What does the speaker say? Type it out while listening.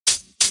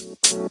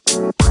Hello,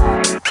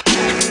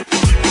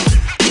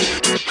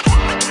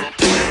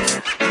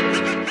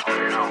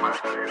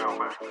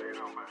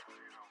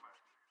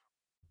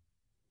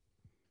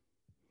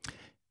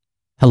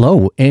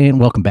 and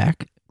welcome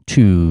back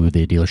to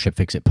the Dealership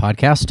Fix It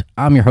podcast.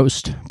 I'm your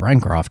host,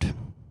 Brian Croft.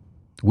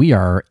 We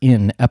are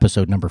in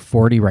episode number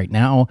 40 right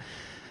now.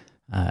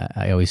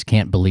 I always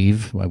can't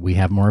believe we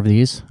have more of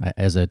these.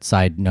 As a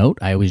side note,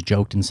 I always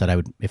joked and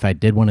said if I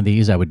did one of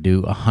these, I would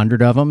do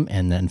 100 of them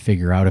and then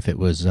figure out if it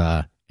was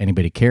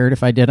anybody cared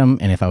if I did them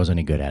and if I was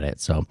any good at it.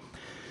 So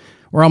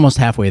we're almost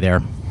halfway there.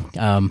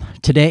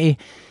 Today,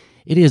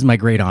 it is my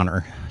great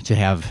honor to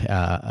have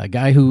a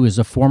guy who is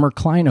a former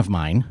client of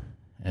mine,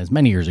 as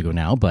many years ago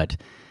now, but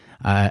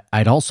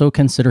I'd also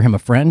consider him a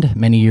friend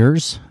many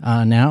years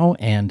now,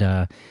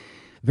 and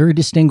very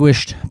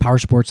distinguished power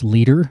sports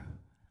leader.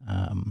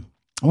 I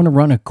want to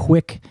run a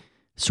quick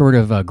sort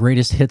of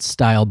greatest hits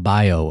style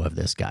bio of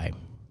this guy.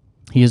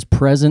 He is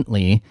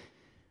presently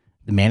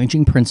the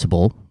managing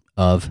principal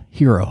of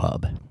Hero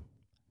Hub.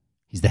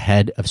 He's the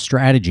head of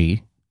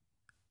strategy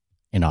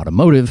in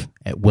automotive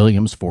at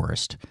Williams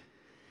Forest.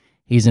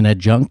 He's an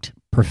adjunct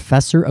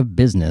professor of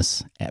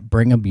business at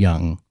Brigham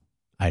Young,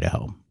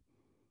 Idaho.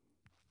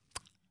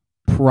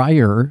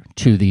 Prior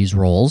to these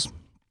roles,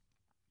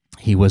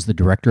 he was the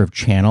director of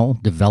channel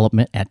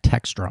development at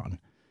Textron.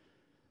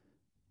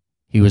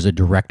 He was a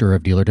director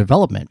of dealer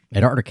development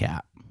at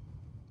Articat.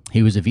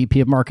 He was a VP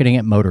of marketing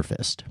at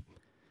Motorfist.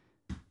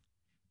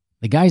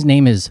 The guy's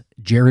name is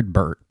Jared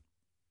Burt.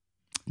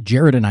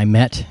 Jared and I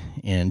met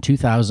in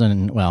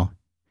 2000, well,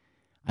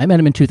 I met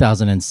him in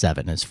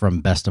 2007, is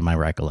from best of my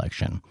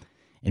recollection,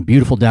 in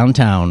beautiful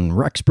downtown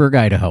Rexburg,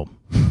 Idaho.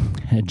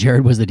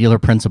 Jared was the dealer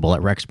principal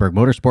at Rexburg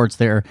Motorsports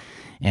there,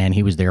 and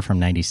he was there from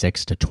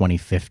 96 to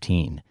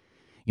 2015.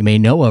 You may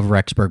know of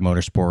Rexburg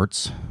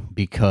Motorsports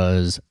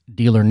because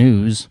Dealer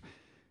News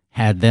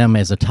had them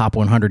as a top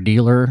 100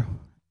 dealer,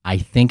 I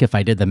think if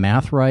I did the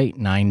math right,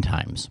 9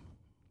 times.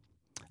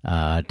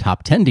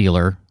 Top 10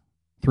 dealer,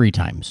 3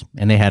 times.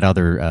 And they had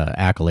other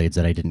accolades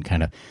that I didn't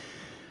kind of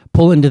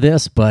pull into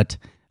this, but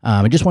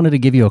I just wanted to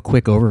give you a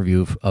quick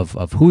overview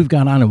of who we've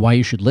got on and why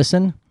you should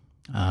listen.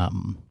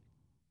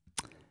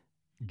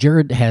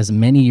 Jared has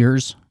many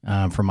years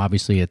from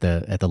obviously at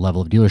the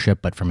level of dealership,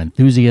 but from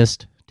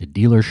enthusiast to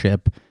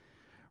dealership,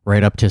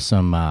 right up to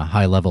some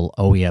high-level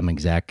OEM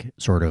exec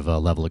sort of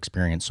level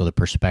experience. So the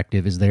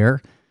perspective is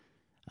there.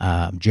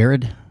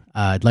 Jared,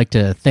 I'd like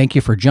to thank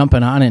you for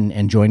jumping on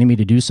and joining me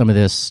to do some of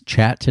this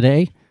chat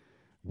today.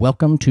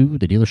 Welcome to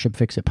the Dealership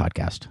Fix It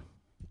podcast.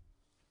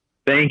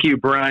 Thank you,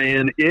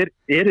 Brian. It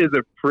is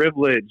a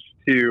privilege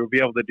to be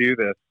able to do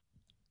this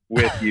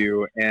with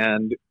you,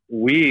 and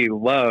we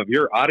love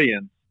your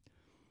audience.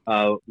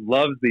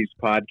 Loves these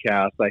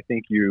podcasts. I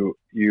think you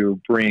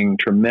bring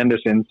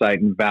tremendous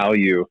insight and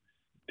value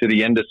to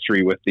the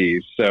industry with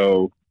these.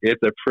 So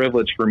it's a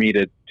privilege for me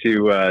to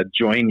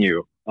join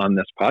you on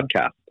this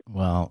podcast.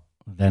 Well,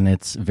 then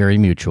it's very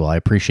mutual. I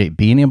appreciate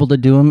being able to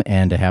do them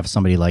and to have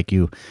somebody like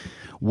you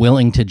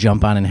willing to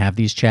jump on and have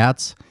these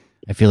chats.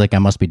 I feel like I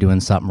must be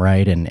doing something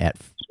right. And at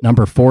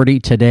number 40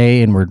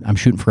 today, and I'm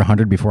shooting for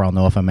 100 before I'll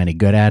know if I'm any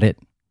good at it.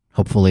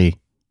 Hopefully,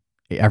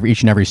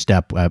 each and every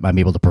step, I'm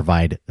able to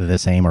provide the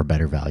same or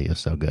better value.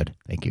 So good.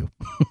 Thank you.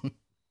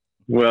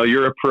 Well,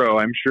 you're a pro.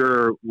 I'm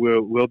sure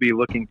we'll be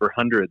looking for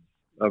hundreds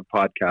of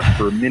podcasts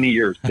for many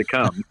years to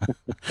come.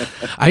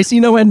 I see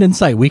no end in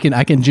sight.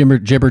 I can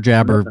jibber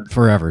jabber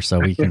forever, so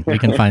we can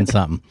find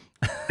something.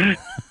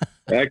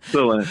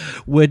 Excellent.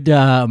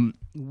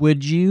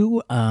 Would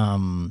you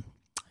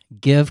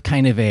give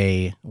kind of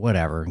a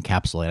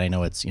encapsulate? I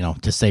know it's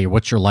to say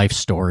what's your life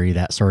story,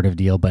 that sort of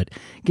deal, but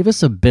give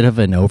us a bit of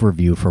an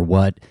overview for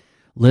what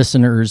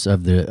listeners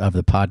of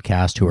the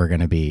podcast who are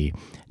going to be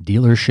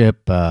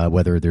dealership,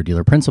 whether they're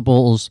dealer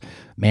principals,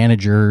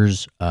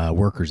 managers,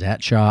 workers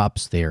at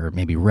shops, they're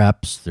maybe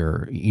reps,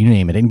 they're, you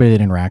name it, anybody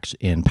that interacts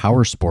in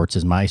power sports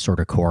is my sort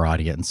of core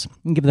audience.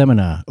 And give them an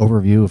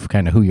overview of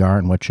kind of who you are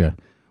and what you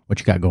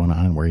got going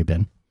on and where you've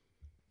been.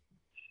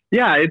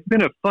 Yeah, it's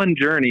been a fun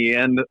journey,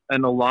 and a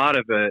lot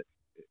of it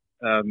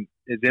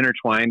is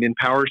intertwined in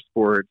power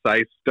sports.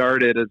 I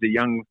started as a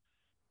young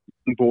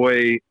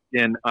boy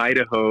in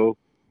Idaho,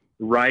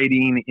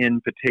 riding in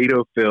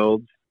potato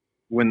fields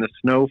when the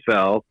snow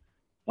fell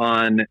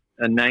on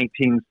a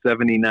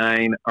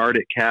 1979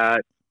 Arctic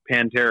Cat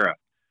Pantera.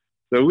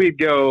 So me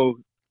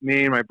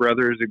and my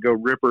brothers would go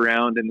rip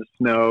around in the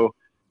snow,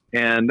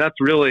 and that's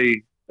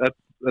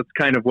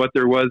kind of what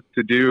there was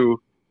to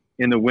do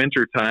in the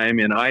wintertime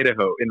in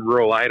Idaho, in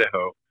rural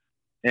Idaho.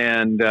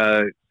 And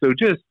so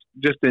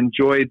just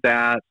enjoyed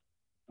that,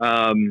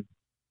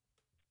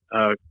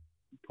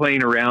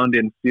 playing around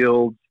in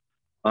fields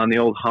on the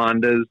old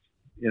Hondas,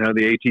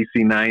 the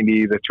ATC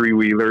 90, the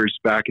 3-wheelers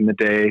back in the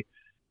day.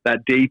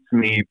 That dates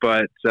me,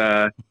 but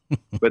that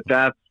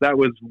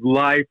was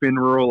life in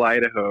rural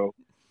Idaho.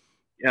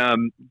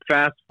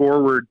 Fast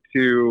forward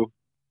to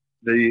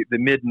the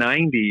mid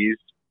 90s,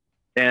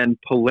 and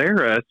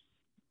Polaris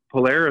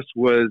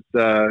was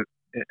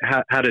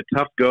had a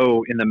tough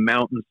go in the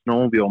mountain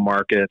snowmobile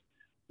market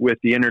with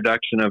the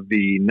introduction of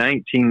the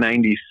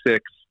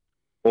 1996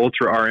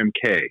 Ultra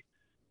RMK.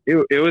 It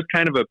was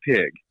kind of a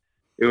pig.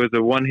 It was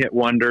a one-hit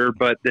wonder,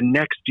 but the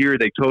next year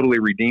they totally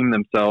redeemed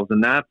themselves,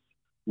 and that's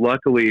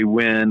luckily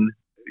when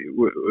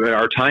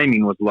our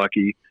timing was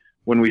lucky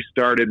when we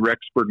started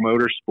Rexburg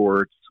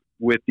Motorsports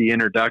with the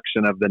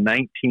introduction of the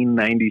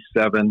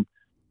 1997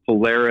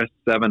 Polaris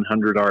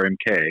 700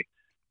 RMK,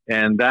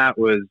 and that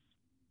was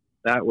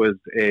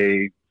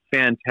a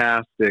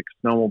fantastic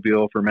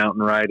snowmobile for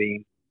mountain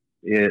riding.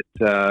 It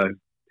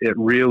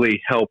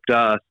really helped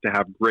us to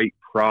have great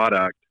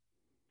product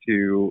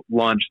to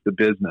launch the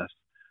business.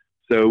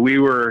 So we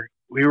were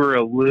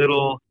a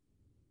little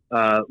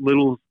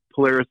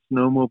Polaris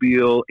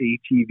snowmobile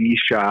ATV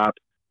shop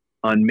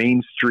on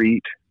Main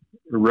Street,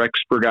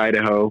 Rexburg,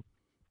 Idaho,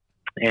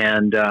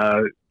 and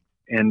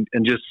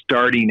just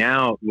starting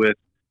out with,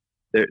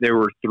 there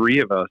were three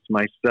of us,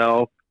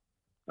 myself,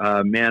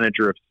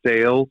 manager of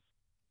sales,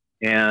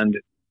 and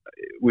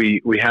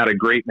we had a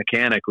great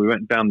mechanic. We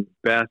went and found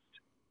the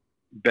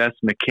best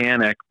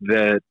mechanic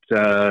that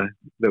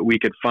we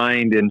could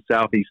find in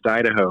Southeast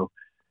Idaho.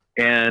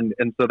 And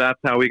so that's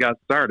how we got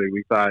started.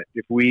 We thought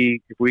if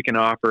we can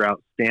offer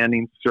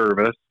outstanding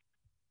service,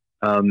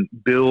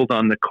 build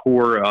on the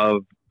core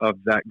of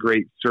that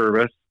great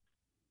service,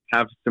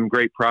 have some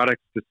great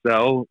products to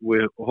sell,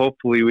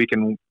 hopefully we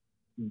can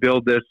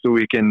build this so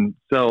we can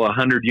sell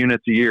 100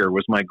 units a year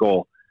was my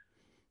goal.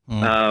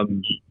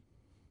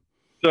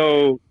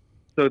 So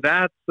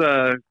that's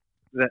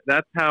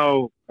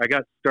how I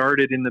got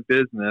started in the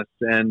business.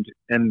 And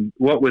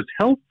what was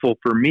helpful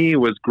for me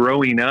was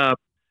growing up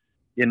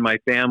in my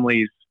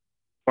family's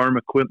farm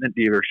equipment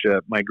dealership.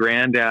 My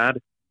granddad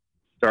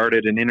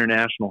started an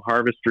International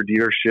Harvester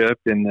dealership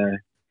in the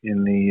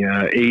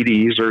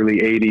 80s, early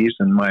 80s,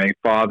 and my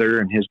father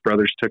and his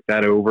brothers took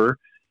that over.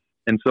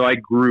 And so I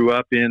grew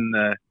up in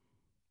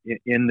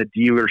the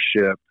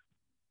dealership,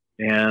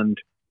 and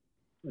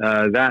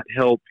that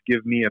helped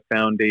give me a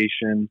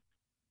foundation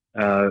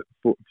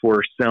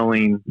for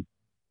selling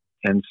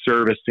and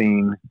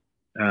servicing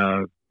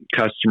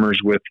customers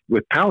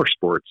with power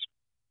sports.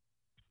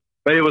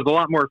 But it was a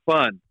lot more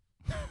fun.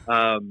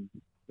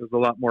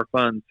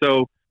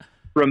 So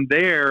from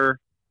there,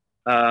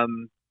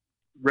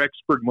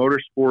 Rexburg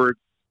Motorsports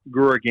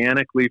grew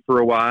organically for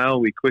a while.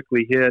 We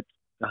quickly hit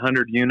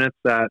 100 units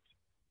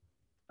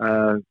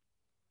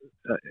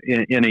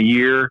in a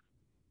year,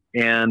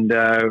 and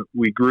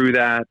we grew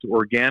that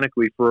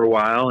organically for a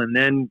while. And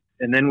then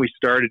we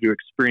started to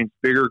experience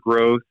bigger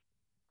growth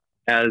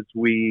as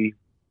we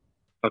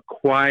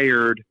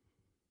acquired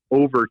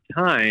over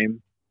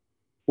time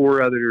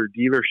 4 other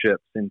dealerships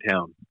in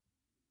town.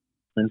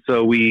 And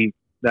so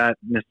that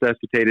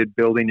necessitated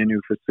building a new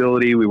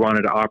facility. We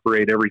wanted to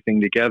operate everything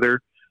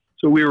together.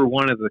 So we were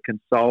one of the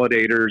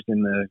consolidators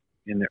in the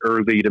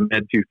early to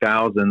mid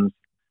 2000s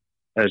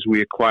as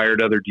we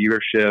acquired other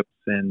dealerships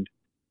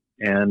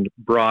and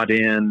brought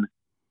in,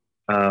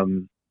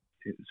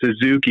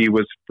 Suzuki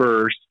was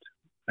first,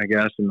 I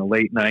guess, in the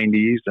late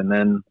 90s. And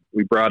then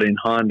we brought in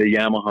Honda,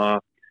 Yamaha,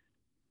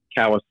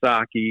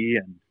 Kawasaki,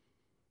 and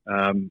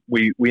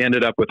we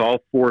ended up with all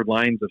 4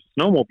 lines of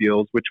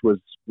snowmobiles, which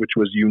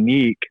was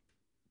unique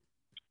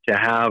to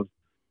have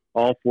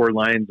all 4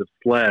 lines of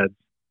sleds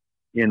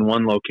in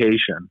one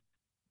location.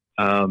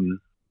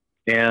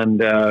 And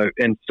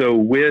so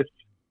with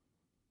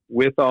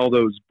all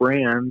those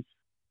brands,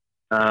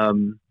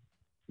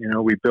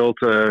 we built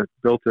a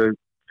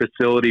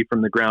facility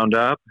from the ground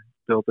up,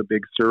 built a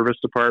big service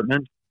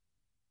department,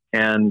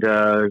 and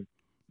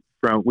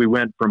we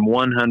went from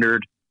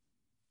 100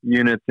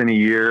 units in a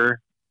year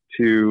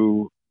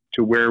to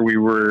where we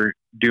were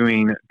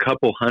doing a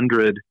couple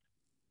hundred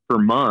per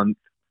month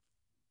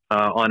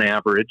on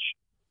average,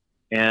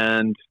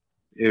 and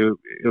it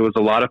was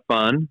a lot of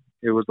fun.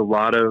 It was a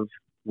lot of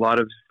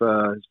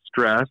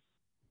stress,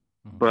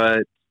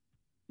 but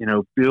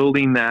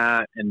building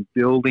that and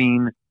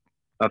building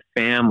a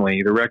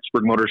family, the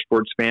Rexburg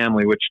Motorsports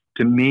family, which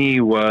to me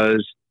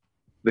was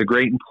the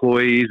great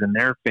employees and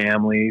their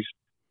families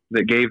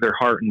that gave their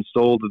heart and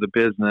soul to the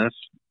business.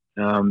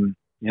 A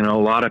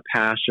lot of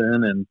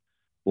passion and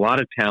a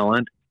lot of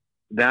talent.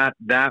 That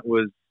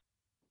was,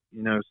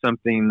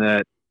 something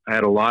that I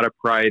had a lot of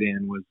pride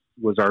in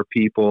was our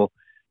people.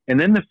 And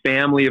then the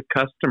family of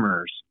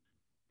customers.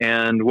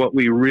 And what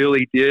we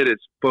really did is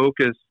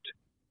focused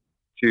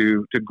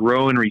to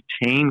grow and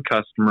retain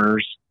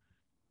customers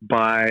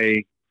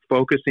by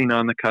focusing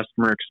on the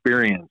customer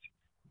experience.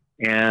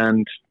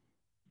 And,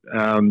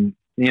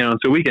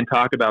 so we can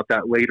talk about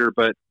that later,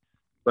 but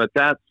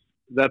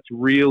that's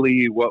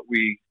really what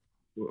we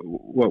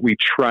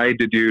tried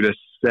to do to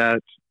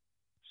set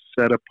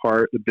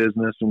apart the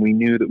business. And we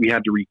knew that we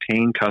had to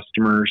retain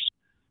customers,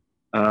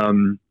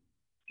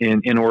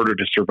 in order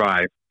to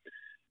survive.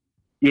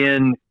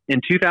 In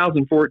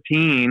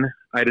 2014,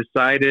 I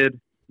decided,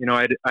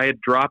 I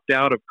had dropped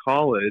out of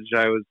college.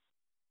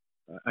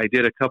 I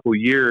did a couple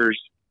years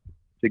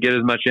to get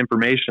as much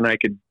information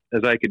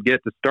as I could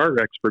get to start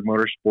Rexburg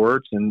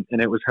Motorsports, and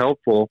it was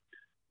helpful,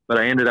 but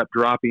I ended up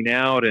dropping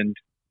out and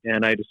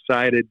and I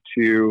decided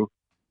to,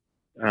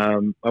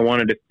 I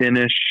wanted to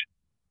finish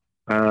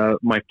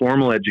my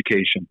formal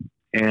education,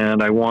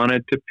 and I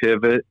wanted to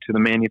pivot to the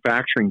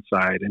manufacturing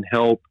side and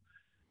help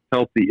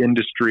the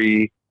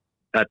industry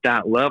at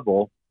that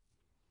level.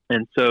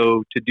 And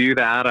so to do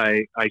that,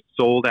 I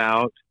sold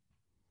out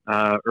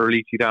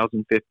early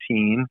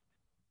 2015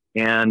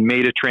 and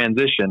made a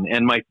transition.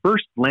 And my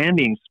first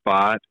landing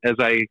spot, as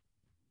I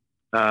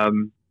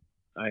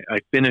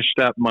finished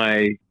up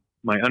my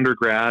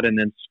undergrad and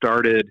then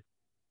started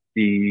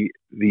the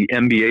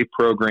MBA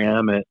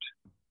program at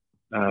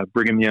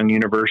Brigham Young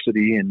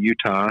University in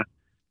Utah.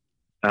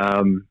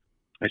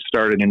 I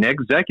started an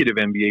executive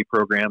MBA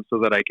program so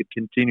that I could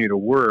continue to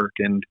work,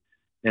 and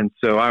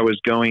so I was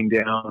going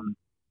down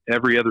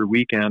every other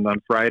weekend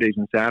on Fridays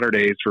and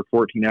Saturdays for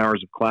 14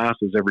 hours of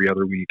classes every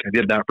other week. I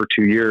did that for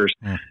 2 years,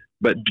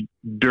 but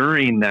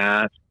during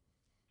that,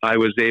 I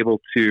was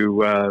able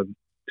to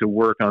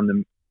work on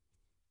the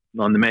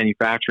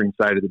manufacturing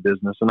side of the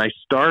business, and I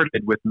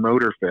started with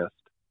Motor Fist.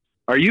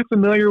 Are you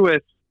familiar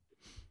with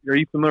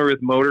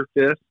Motor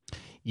Fist?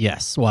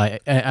 Yes. Well,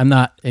 I'm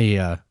not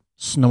a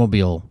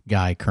snowmobile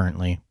guy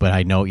currently, but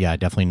I know, I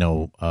definitely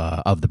know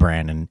of the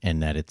brand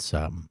and that it's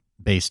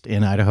based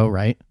in Idaho,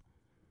 right?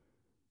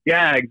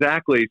 Yeah,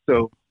 exactly.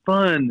 So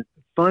fun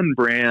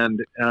brand.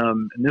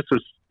 And this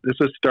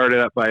was started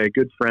up by a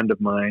good friend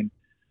of mine,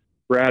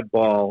 Brad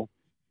Ball,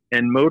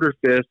 and Motor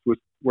Fist was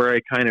where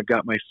I kind of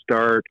got my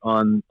start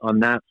on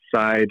that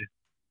side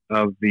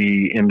of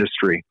the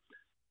industry.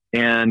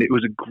 And it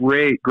was a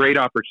great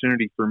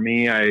opportunity for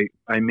me. I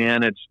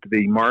managed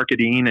the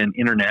marketing and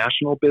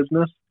international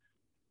business.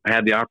 I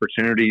had the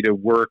opportunity to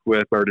work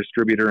with our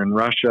distributor in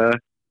Russia,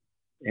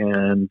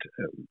 and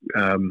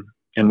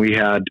we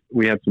had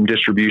some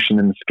distribution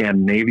in the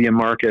Scandinavian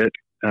market,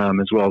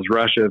 as well as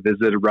Russia.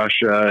 Visited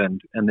Russia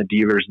and the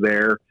dealers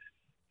there,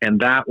 and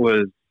that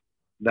was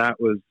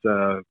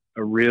a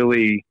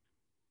really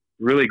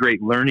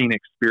great learning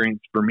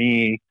experience for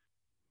me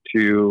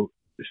to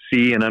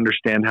see and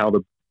understand how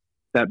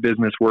that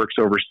business works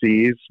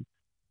overseas.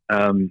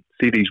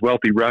 See these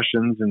wealthy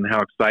Russians and how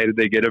excited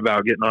they get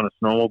about getting on a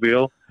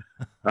snowmobile.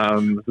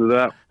 So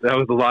that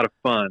was a lot of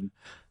fun,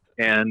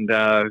 and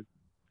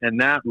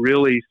that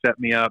really set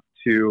me up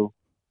to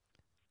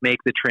make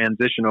the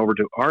transition over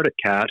to Arctic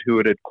Cat, who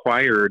had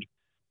acquired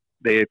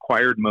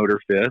Motor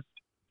Fist.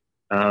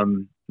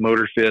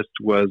 Motor Fist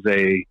was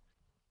a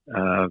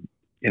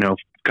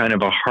kind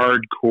of a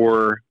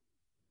hardcore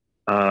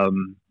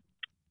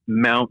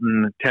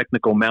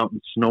technical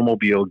mountain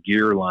snowmobile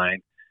gear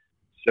line.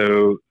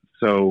 So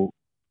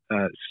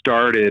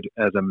started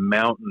as a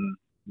mountain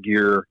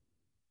gear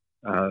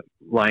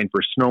line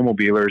for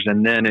snowmobilers,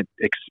 and then it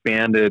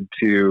expanded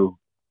to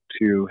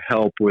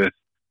help with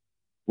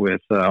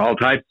all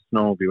types of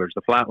snowmobilers.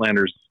 The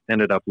Flatlanders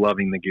ended up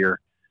loving the gear,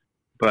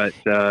 but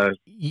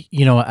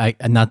I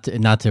not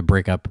to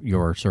break up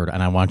your sort of,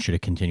 and I want you to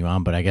continue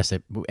on, but I guess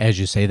as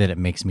you say that, it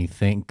makes me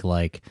think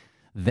like,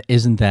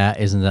 isn't that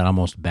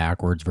almost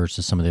backwards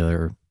versus some of the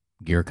other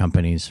gear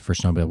companies for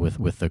snowmobile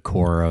with the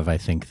core of, I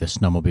think, the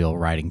snowmobile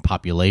riding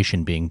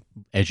population being,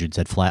 as you'd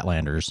said,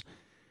 Flatlanders.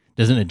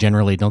 Doesn't it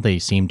generally, don't they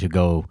seem to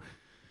go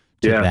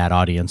to that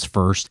audience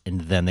first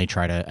and then they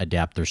try to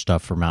adapt their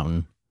stuff for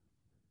mountain?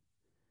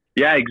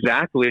 Yeah,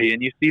 exactly.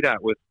 And you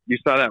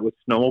saw that with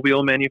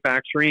snowmobile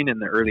manufacturing in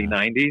the early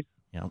 90s,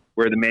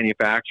 where the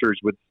manufacturers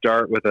would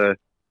start with a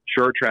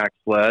short track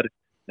sled,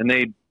 and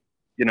they'd,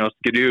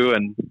 Skidoo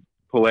and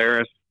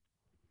Polaris,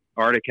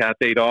 Arctic Cat,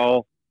 they'd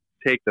all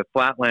take the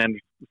flatland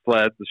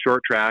sleds, the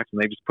short tracks,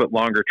 and they just put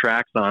longer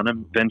tracks on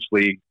them,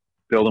 eventually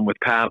build them with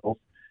paddles.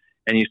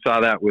 And you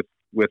saw that with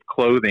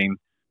clothing.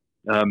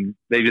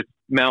 They just,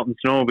 mountain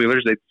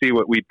snowmobilers, they'd see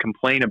what we'd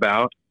complain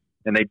about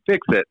and they'd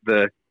fix it.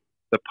 The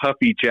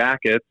puffy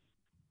jackets,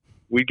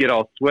 we'd get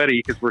all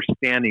sweaty because we're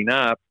standing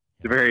up.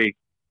 It's a very,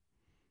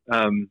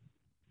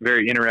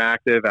 very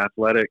interactive,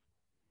 athletic,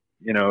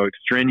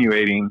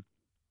 extenuating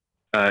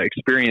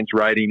experience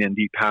riding in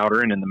deep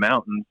powder and in the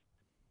mountains.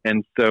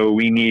 And so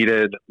we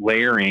needed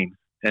layering.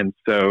 And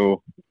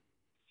so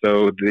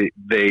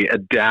they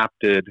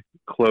adapted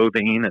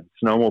clothing and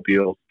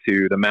snowmobiles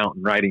to the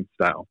mountain riding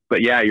style.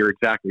 But yeah, you're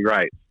exactly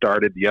right. It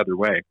started the other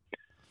way.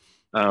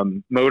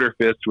 Motor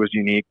Fist was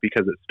unique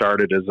because it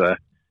started as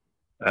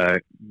a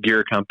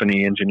gear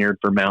company engineered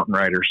for mountain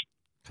riders.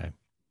 Okay.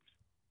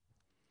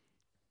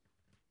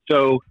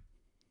 So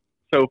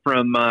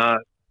from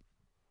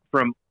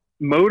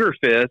Motor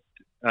Fist,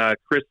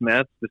 Chris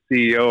Metz, the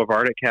CEO of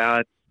Arctic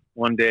Cat,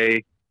 one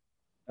day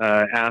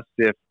asked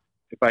if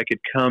I could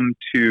come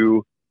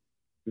to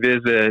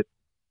visit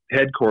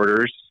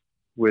headquarters,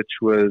 which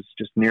was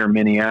just near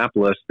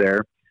Minneapolis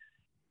there.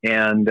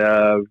 And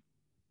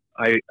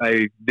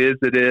I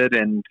visited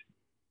and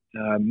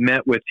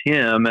met with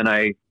him, and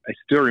I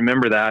still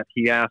remember that.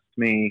 He asked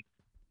me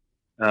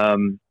a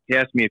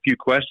few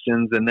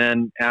questions and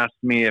then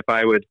asked me if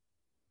I would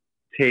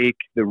take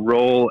the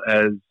role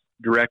as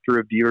director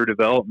of dealer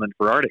development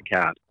for Arctic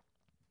Cat.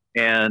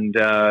 And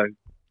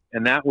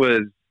that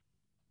was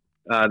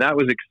that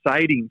was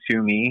exciting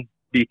to me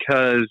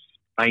because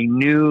I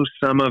knew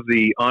some of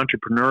the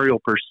entrepreneurial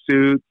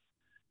pursuits.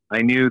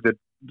 I knew that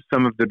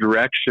some of the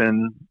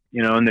direction,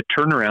 and the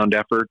turnaround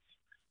efforts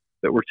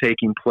that were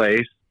taking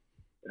place.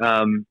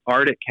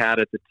 Arctic Cat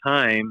at the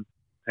time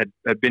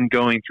had been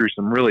going through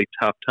some really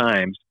tough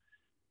times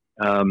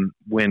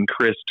when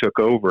Chris took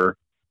over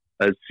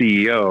as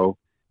CEO,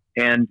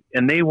 and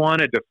they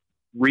wanted to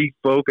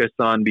refocus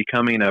on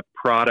becoming a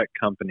product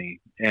company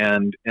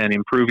and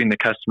improving the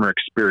customer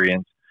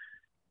experience.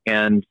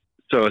 And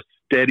so a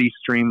steady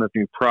stream of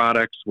new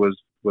products was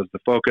the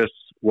focus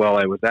while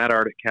I was at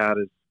Arctic Cat.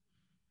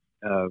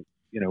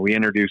 We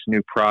introduced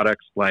new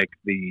products like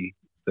the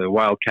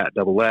Wildcat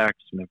XX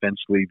and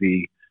eventually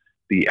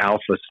the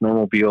Alpha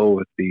snowmobile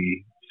with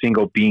the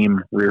single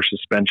beam rear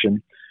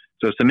suspension.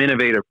 So some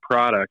innovative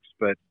products,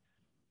 but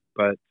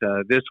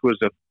this was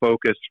a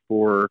focus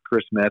for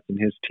Chris Metz and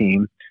his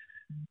team.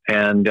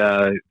 And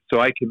so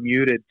I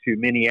commuted to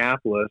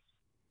Minneapolis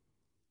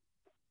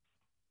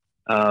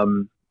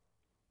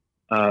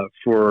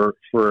for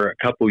a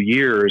couple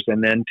years,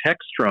 and then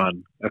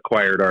Textron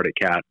acquired Arctic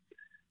Cat.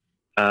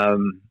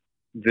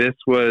 This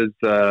was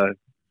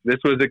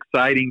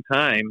exciting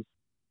times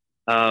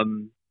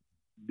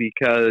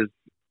because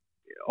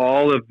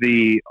all of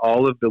the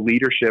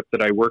leadership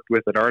that I worked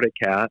with at Arctic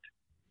Cat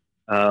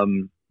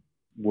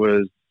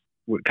was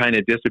kind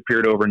of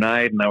disappeared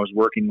overnight, and I was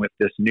working with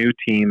this new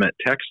team at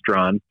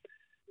Textron.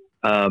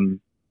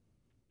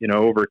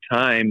 Over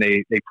time,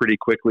 they pretty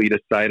quickly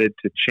decided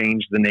to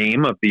change the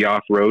name of the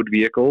off-road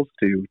vehicles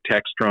to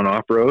Textron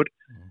Off-Road.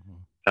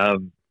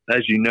 Mm-hmm.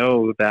 As you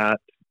know, that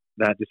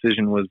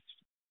decision was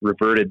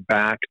reverted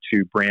back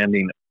to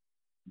branding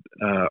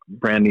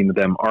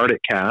them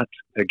Arctic Cat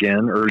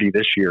again early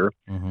this year.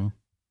 Mm-hmm.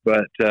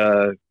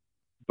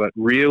 But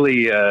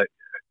really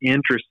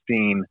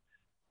interesting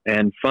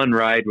and fun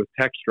ride with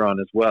Textron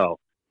as well,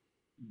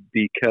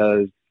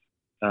 because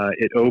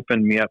it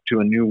opened me up to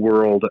a new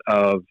world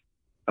of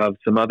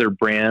some other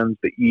brands,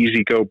 the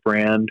E-Z-Go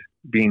brand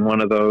being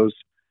one of those.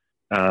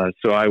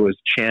 So I was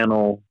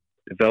channel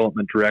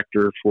development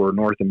director for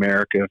North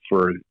America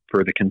for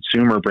the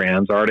consumer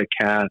brands, Arctic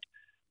Cat,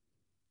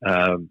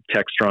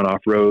 Textron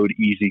Off-Road,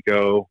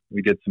 E-Z-Go.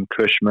 We did some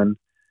Cushman.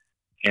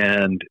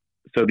 And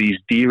so these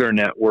dealer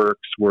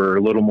networks were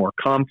a little more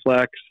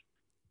complex,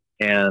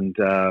 and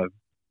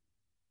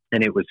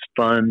it was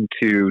fun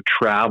to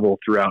travel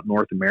throughout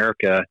North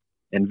America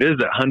and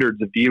visit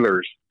hundreds of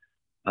dealers,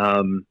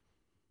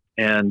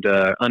 and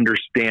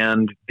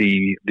understand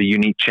the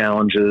unique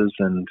challenges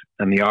and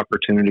the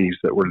opportunities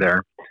that were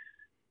there.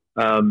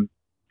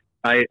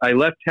 I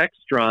left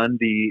Textron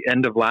the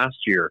end of last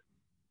year,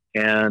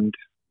 and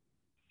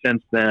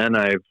since then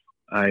I've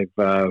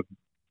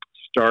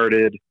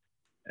started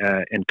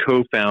and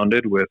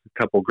co-founded with a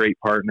couple great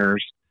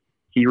partners,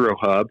 Hero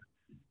Hub,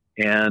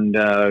 and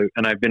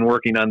I've been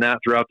working on that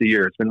throughout the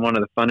year. It's been one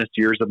of the funnest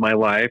years of my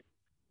life,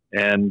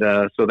 and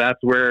so that's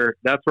where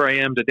I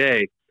am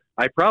today.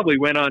 I probably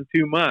went on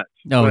too much.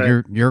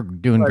 No, you're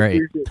doing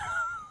great.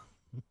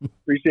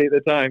 Appreciate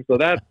the time. So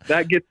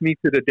that gets me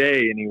to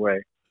today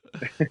anyway.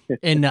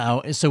 And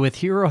now, so with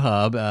Hero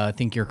Hub, I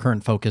think your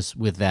current focus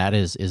with that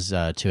is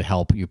to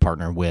help you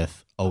partner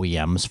with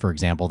OEMs, for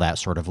example, that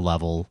sort of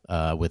level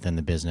within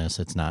the business.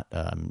 It's not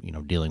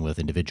dealing with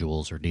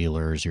individuals or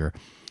dealers. You're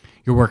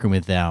working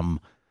with them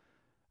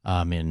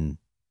in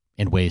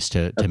ways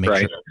to make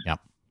right. sure. Yeah.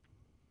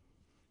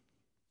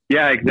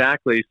 Yeah,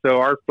 exactly. So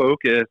our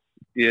focus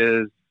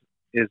is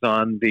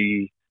on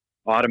the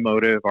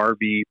automotive,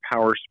 RV,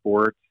 power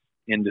sports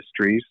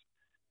industries,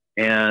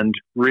 and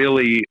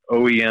really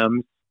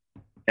OEMs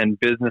and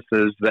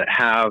businesses that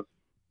have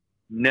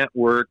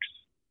networks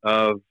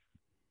of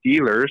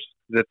dealers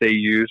that they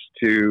use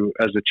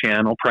as a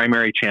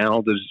primary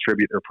channel to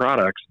distribute their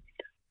products.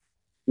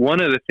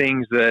 One of the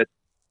things that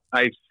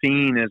I've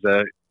seen as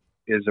a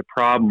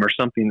problem or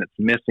something that's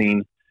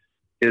missing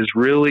is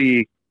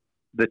really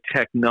the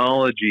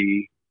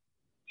technology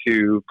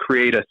to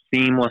create a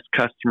seamless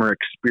customer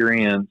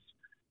experience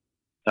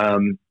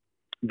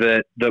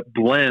that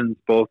blends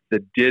both the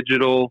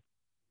digital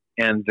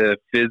and the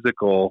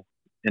physical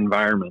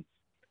environments.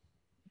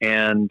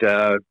 And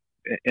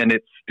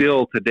it's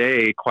still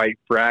today quite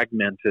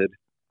fragmented.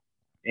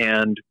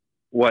 And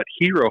what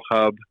Hero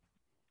Hub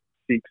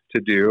seeks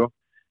to do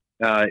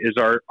is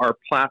our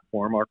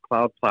platform, our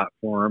cloud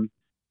platform,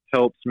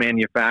 helps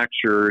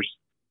manufacturers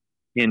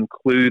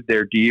include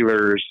their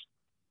dealers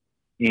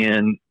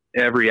in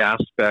every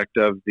aspect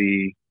of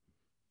the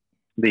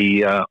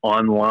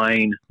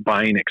online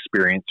buying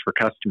experience for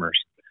customers.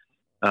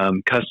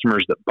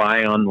 Customers that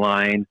buy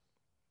online.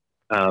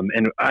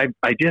 And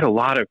I did a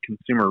lot of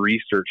consumer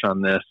research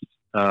on this,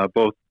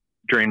 both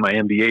during my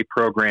MBA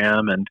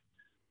program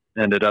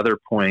and at other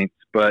points.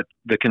 But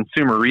the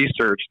consumer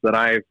research that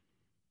I've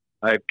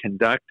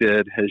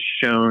conducted has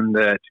shown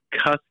that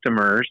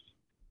customers,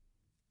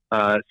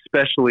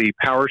 especially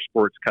power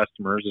sports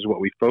customers is what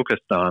we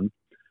focused on,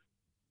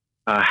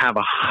 have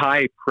a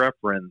high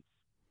preference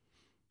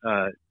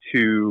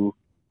to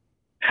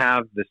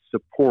have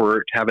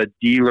a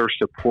dealer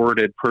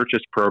supported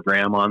purchase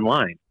program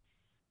online.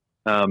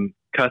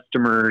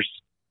 Customers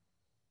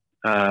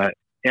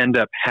end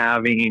up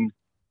having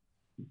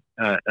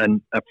a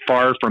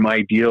far from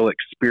ideal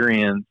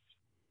experience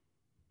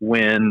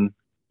when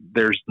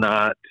there's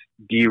not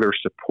dealer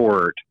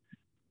support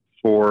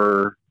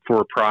for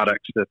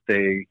products that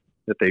they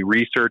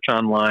research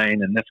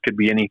online, and this could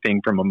be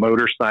anything from a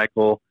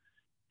motorcycle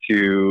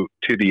to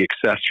the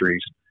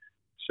accessories.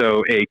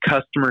 So a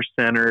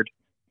customer-centered,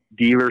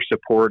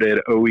 dealer-supported,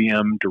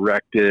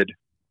 OEM-directed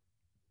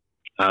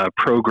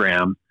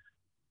program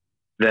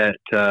that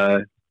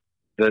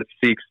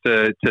seeks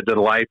to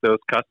delight those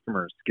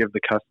customers, give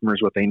the customers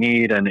what they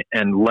need, and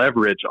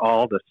leverage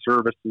all the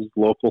services,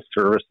 local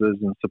services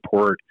and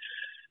support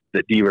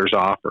that dealers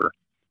offer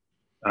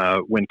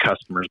when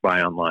customers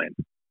buy online.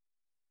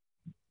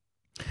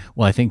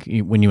 Well, I think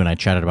when you and I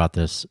chatted about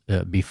this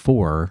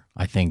before,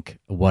 I think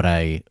what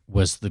I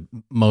was the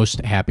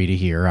most happy to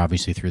hear,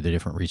 obviously through the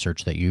different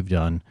research that you've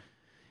done,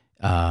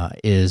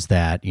 is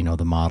that,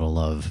 the model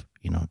of,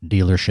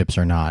 dealerships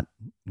are not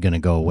going to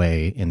go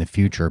away in the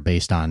future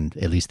based on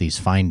at least these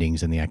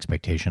findings and the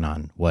expectation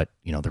on what,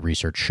 the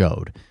research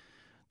showed,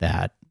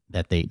 that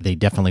they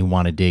definitely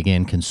want to dig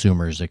in.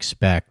 Consumers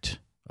expect,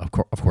 of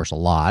course, a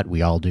lot.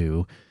 We all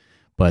do.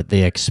 But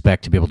they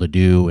expect to be able to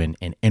do and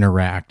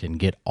interact and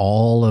get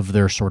all of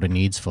their sort of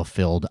needs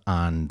fulfilled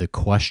on the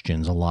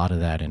questions, a lot of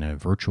that in a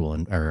virtual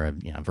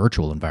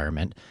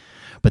environment,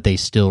 but they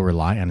still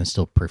rely on and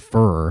still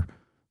prefer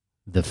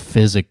the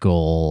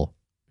physical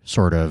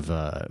sort of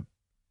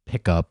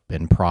pickup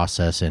and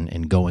process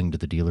and going to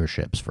the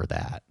dealerships for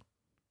that.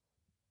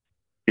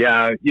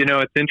 Yeah,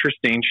 it's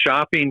interesting.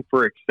 Shopping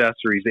for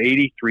accessories,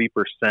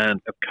 83%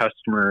 of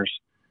customers,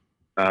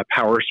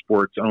 power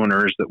sports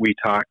owners that we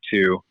talk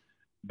to,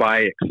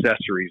 buy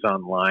accessories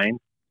online,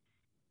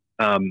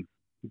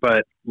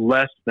 but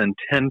less than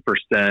 10%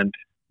 said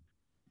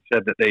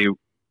that they.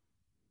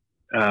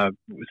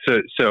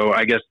 So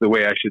I guess the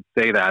way I should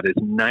say that is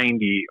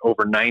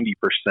over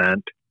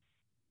 90%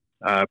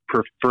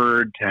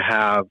 preferred to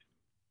have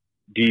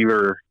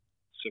dealer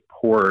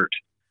support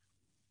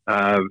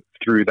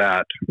through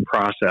that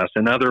process.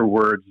 In other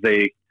words,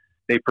 they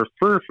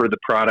prefer for the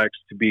products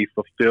to be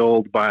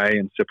fulfilled by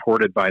and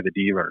supported by the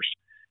dealers.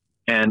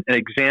 And an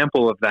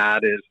example of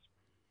that is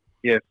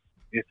if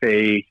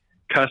a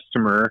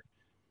customer,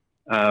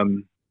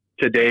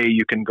 today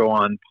you can go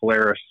on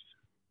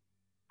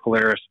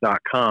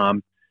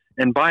Polaris.com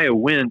and buy a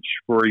winch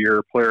for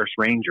your Polaris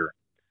Ranger.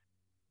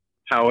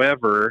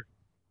 However,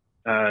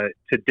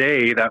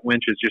 today that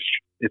winch it's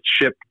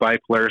shipped by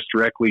Polaris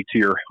directly to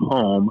your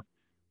home,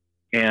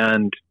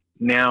 and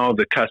now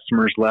the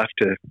customer's left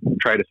to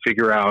try to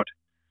figure out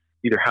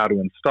either how to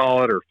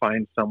install it or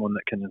find someone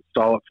that can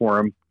install it for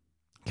them.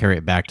 Carry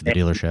it back to the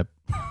dealership.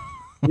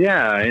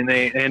 Yeah, and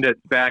they end up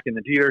back in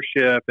the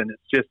dealership, and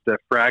it's just a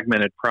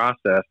fragmented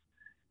process.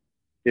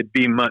 It'd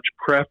be much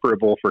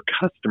preferable for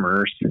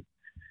customers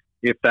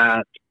if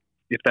that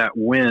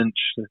winch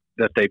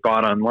that they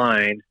bought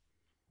online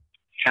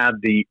had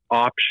the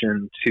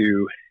option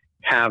to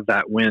have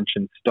that winch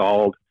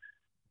installed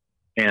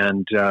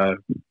and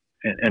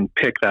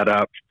pick that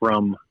up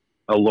from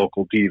a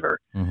local dealer.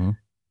 Mm-hmm.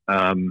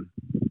 An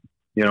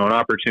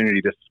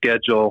opportunity to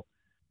schedule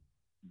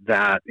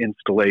that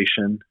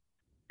installation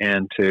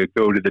and to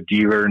go to the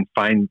dealer and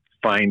find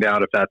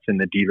out if that's in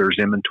the dealer's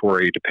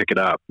inventory to pick it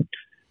up.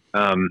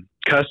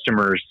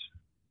 Customers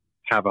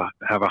have a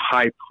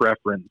high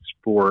preference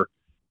for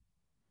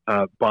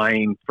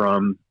buying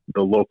from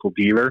the local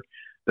dealer.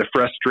 The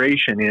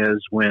frustration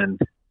is when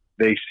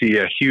they see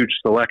a huge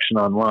selection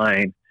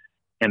online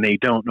and they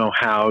don't know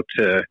how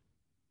to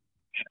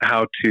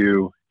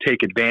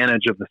take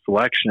advantage of the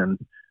selection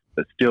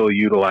but still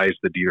utilize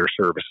the dealer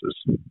services.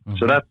 Mm-hmm.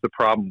 So that's the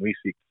problem we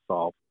seek to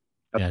solve.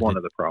 That's one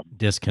of the problems.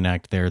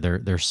 Disconnect there.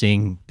 They're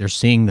seeing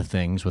the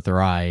things with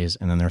their eyes,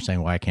 and then they're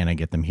saying, "Why can't I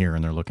get them here?"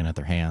 And they're looking at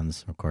their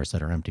hands, of course,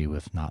 that are empty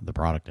with not the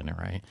product in it,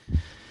 right?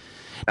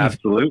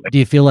 Absolutely. Do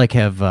you feel like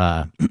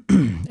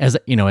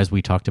as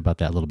we talked about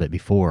that a little bit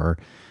before,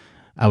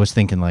 I was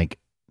thinking like,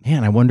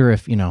 man, I wonder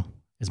if,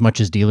 as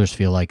much as dealers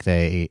feel like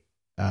they,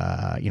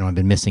 have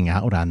been missing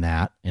out on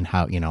that and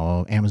how,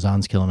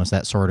 Amazon's killing us,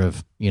 that sort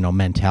of,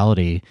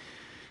 mentality.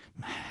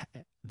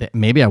 That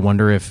maybe I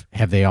wonder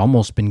have they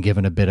almost been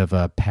given a bit of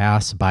a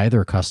pass by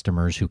their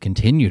customers who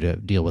continue to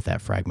deal with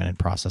that fragmented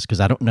process?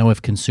 Because I don't know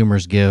if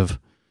consumers give,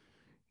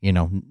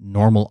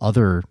 normal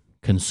other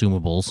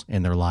consumables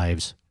in their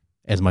lives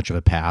as much of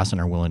a pass and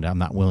I'm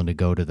not willing to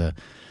go to the,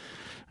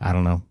 I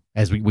don't know,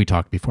 as we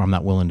talked before, I'm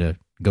not willing to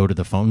go to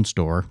the phone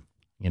store,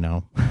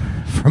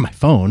 for my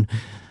phone.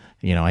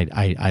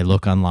 I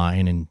look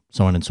online and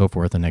so on and so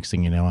forth. The next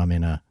thing you know, I'm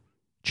in a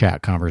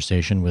chat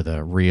conversation with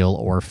a real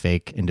or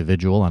fake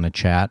individual on a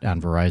chat on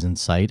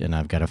Verizon's site, and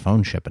I've got a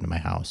phone shipping to my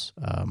house.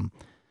 Do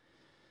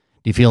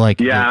you feel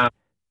like... Yeah,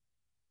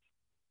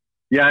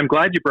 I'm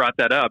glad you brought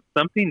that up.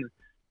 Something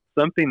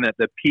that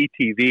the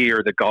PTV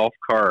or the golf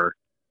car,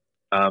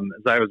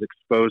 as I was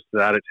exposed to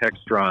that at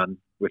Textron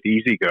with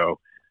EasyGo,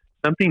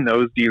 something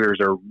those dealers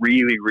are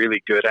really,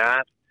 really good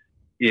at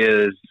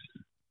is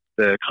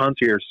the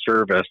concierge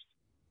service,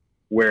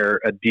 where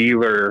a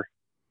dealer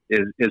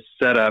is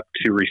set up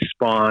to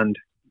respond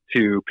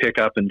to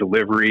pickup and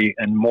delivery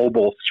and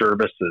mobile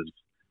services.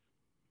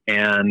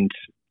 And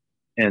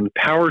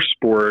power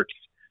sports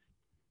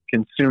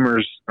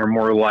consumers are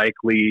more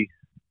likely,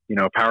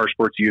 power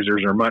sports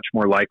users are much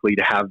more likely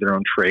to have their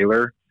own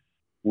trailer,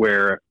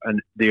 where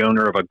the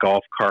owner of a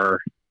golf car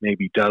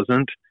maybe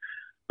doesn't.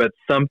 But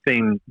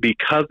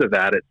because of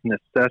that, it's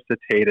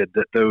necessitated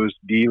that those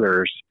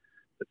dealers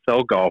that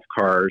sell golf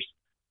cars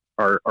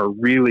are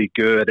really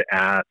good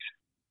at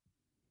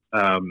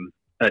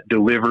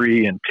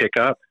delivery and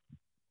pickup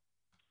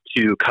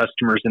to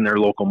customers in their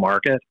local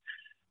market.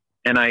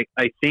 And I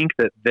think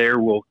that there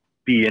will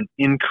be an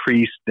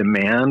increased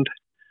demand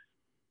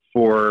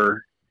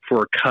for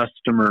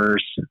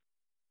customers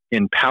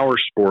in power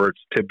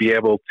sports to be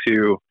able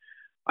to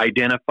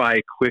identify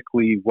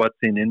quickly what's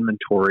in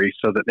inventory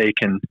so that they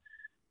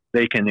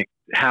can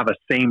have a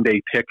same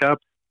day pickup,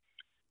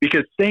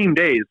 because same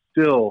day is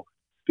still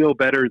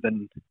better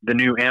than the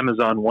new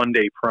Amazon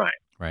 1-day Prime.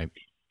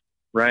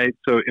 Right.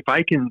 So if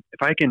I can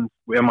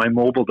on my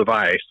mobile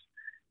device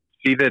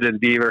see that a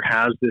dealer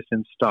has this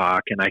in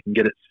stock and I can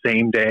get it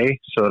same day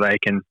so that I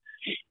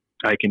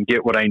can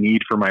get what I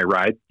need for my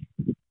ride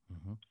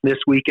this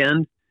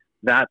weekend,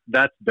 that's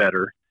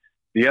better.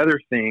 The other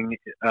thing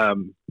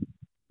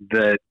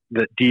that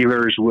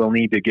dealers will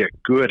need to get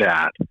good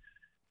at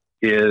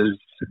is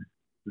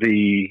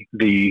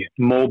the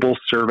mobile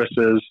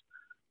services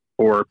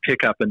or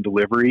pickup and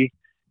delivery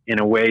in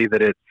a way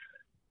that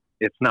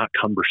it's not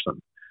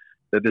cumbersome,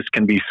 that this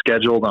can be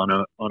scheduled on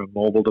a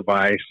mobile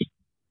device,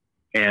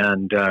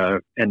 and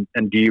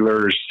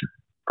dealers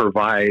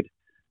provide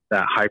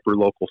that hyper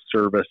local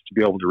service to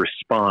be able to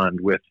respond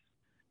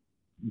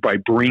by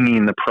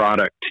bringing the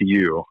product to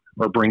you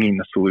or bringing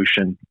the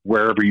solution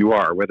wherever you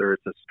are, whether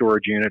it's a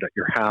storage unit at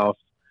your house,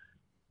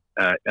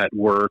 at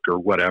work, or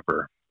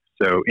whatever.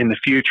 So in the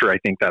future, I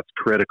think that's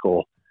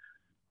critical.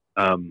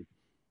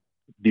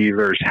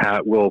 Dealers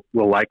will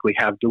likely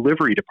have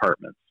delivery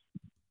departments.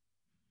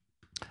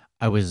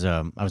 I was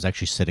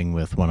actually sitting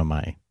with one of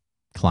my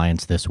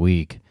clients this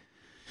week,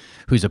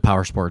 who's a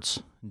power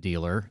sports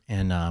dealer,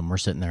 and we're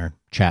sitting there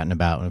chatting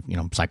about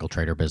cycle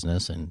trader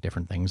business and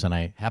different things. And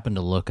I happened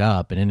to look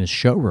up, and in his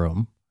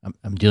showroom,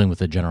 I'm dealing with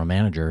the general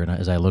manager, and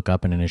as I look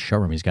up, and in his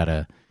showroom, he's got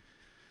a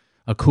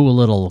cool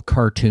little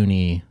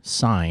cartoony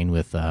sign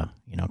with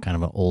kind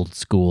of an old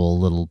school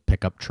little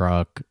pickup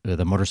truck with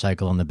a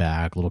motorcycle on the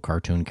back, little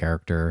cartoon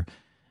character.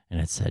 And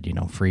it said,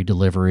 free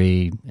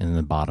delivery. And in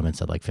the bottom, it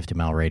said like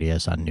 50-mile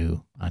radius on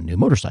new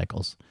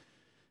motorcycles.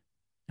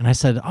 And I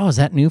said, "Oh, is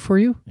that new for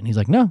you?" And he's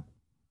like, "No,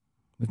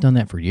 we've done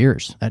that for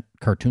years. That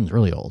cartoon's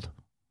really old."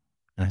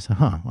 And I said,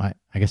 "Well,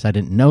 I guess I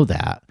didn't know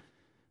that.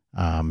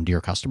 Do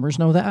your customers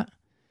know that?"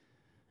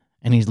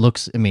 And he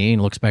looks at me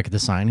and looks back at the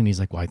sign, and he's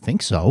like, "Well, I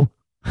think so."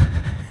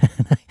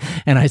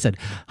 And I said,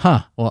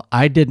 well,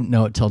 I didn't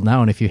know it till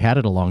now. And if you had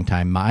it a long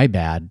time, my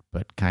bad,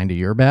 but kind of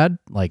your bad.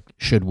 Like,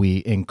 should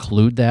we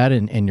include that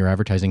in your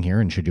advertising here?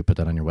 And should you put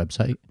that on your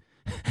website?"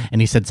 And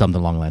he said something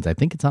along the lines, "I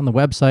think it's on the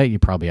website. You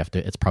probably have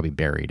to, it's probably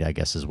buried," I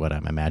guess is what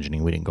I'm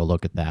imagining. We didn't go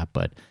look at that,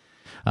 but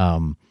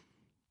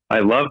I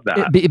love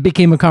that. It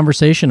became a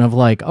conversation of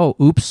like, oh,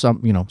 oops,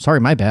 sorry,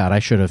 my bad. I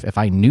should have, if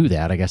I knew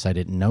that, I guess I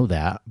didn't know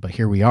that, but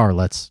here we are.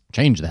 Let's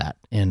change that.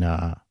 And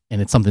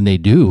it's something they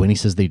do. And he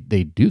says they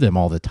do them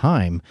all the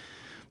time.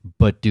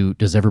 But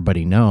does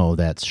everybody know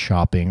that's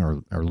shopping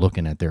or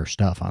looking at their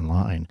stuff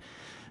online?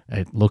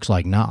 It looks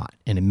like not.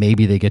 And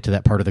maybe they get to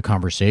that part of the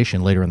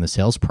conversation later in the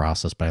sales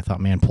process. But I thought,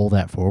 man, pull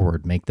that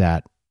forward, make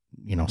that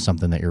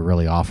something that you're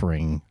really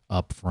offering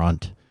up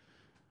front.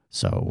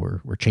 So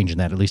we're changing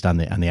that, at least on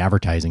the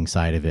advertising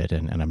side of it,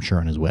 and I'm sure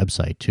on his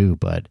website too.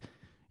 But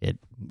it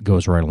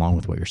goes right along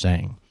with what you're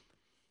saying.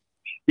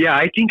 Yeah,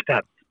 I think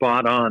that's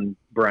spot on,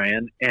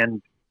 Brian.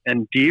 And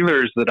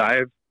dealers that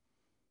I've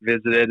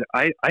visited,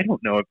 I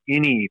don't know of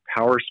any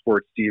power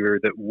sports dealer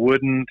that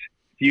wouldn't,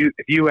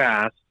 if you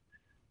asked,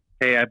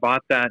 "Hey, I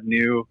bought that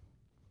new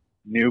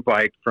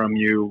bike from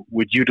you,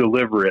 would you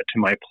deliver it to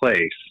my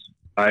place?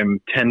 I'm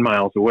 10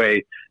 miles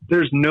away."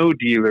 There's no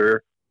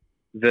dealer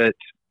that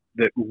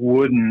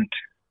wouldn't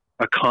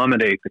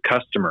accommodate the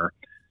customer.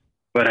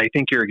 But I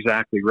think you're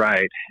exactly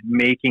right.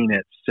 Making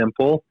it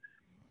simple,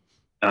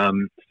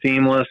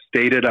 seamless,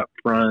 stated up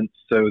front,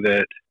 so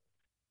that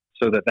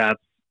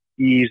that's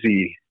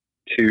easy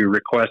to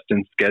request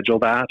and schedule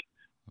that.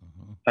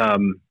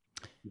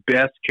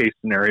 Best case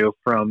scenario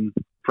from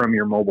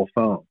your mobile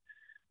phone.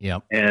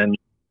 Yep. And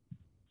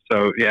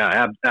so,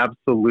 yeah,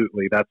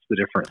 absolutely. That's the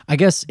difference. I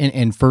guess,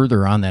 and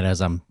further on that,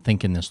 as I'm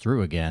thinking this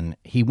through again,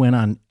 he went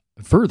on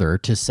further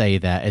to say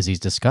that as he's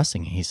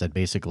discussing, he said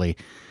basically,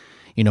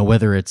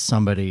 whether it's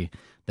somebody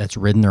that's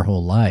ridden their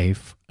whole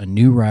life, a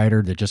new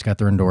rider that just got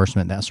their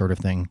endorsement, that sort of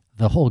thing,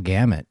 the whole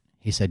gamut.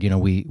 He said,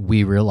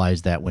 we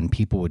realized that when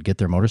people would get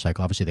their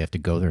motorcycle, obviously they have to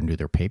go there and do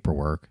their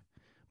paperwork.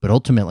 But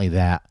ultimately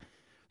that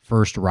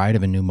first ride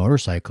of a new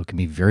motorcycle can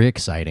be very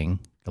exciting.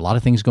 a lot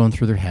of things going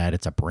through their head.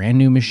 It's a brand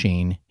new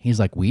machine. He's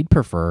like, we'd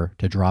prefer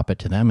to drop it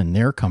to them in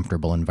their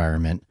comfortable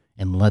environment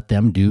and let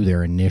them do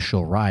their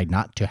initial ride,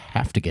 not to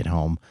have to get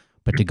home,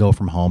 but to go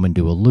from home and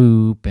do a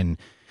loop and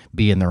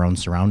be in their own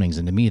surroundings.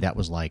 And to me, that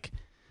was like,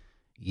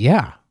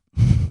 yeah,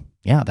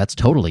 yeah, that's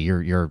totally,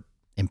 you're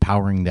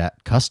empowering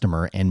that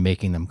customer and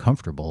making them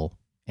comfortable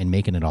and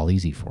making it all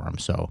easy for them.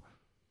 So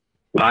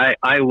I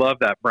love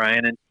that,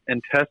 Brian.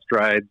 And test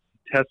rides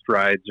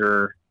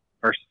are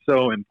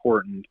so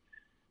important.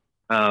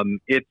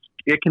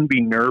 It can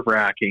be nerve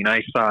wracking.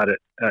 I saw it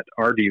at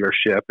our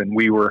dealership, and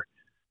we were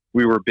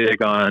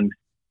big on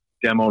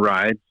demo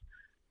rides,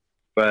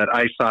 but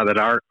I saw that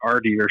our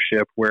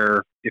dealership,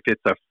 where if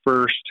it's a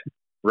first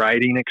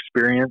riding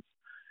experience,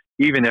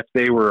 even if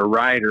they were a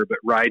rider, but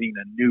riding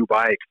a new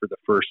bike for the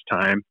first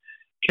time,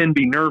 can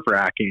be nerve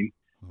wracking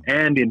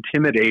and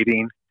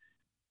intimidating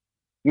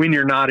when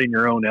you're not in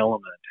your own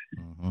element.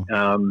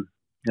 And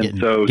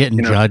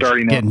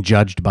getting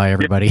judged by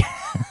everybody.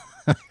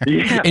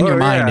 Yeah, in your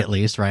mind, at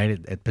least, right?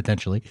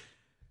 Potentially.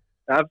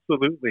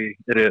 Absolutely,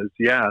 it is.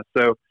 Yeah.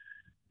 So,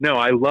 no,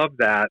 I love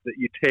that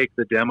you take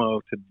the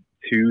demo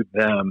to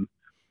them.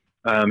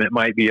 It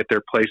might be at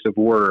their place of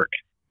work,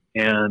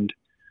 and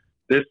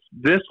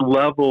this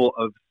level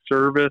of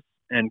service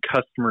and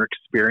customer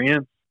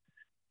experience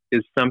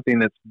is something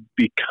that's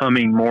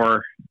becoming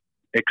more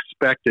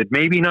expected.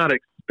 Maybe not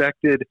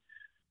expected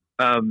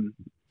to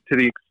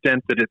the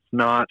extent that it's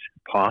not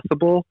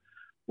possible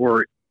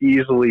or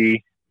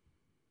easily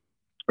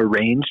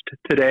arranged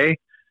today,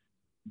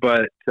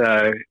 but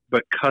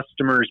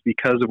customers,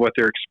 because of what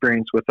they're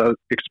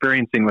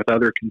experiencing with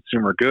other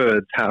consumer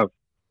goods,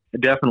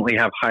 definitely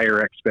have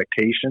higher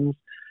expectations.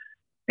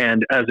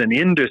 And as an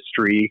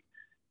industry,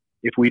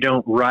 if we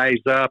don't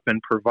rise up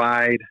and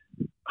provide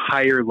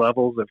higher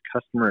levels of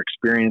customer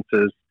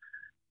experiences,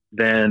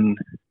 then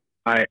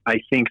I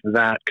think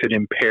that could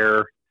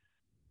impair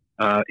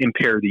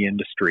the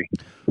industry.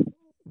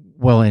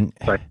 Well, and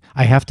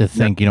I have to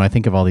think, I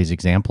think of all these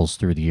examples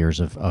through the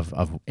years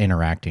of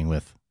interacting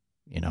with,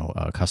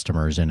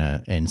 customers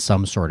in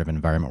some sort of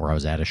environment where I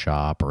was at a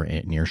shop or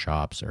near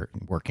shops or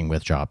working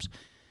with shops.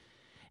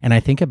 And I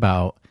think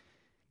about,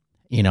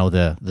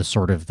 the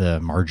sort of the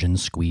margin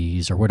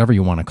squeeze or whatever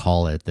you want to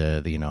call it,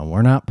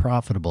 we're not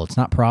profitable. It's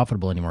not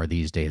profitable anymore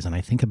these days. And I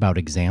think about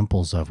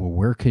examples of, well,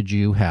 where could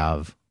you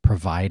have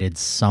provided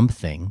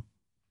something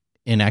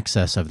in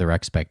excess of their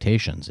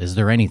expectations? Is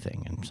there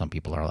anything? And some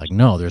people are like,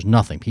 no, there's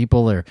nothing.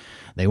 People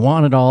they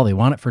want it all. They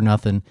want it for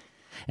nothing.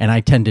 And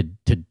I tend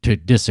to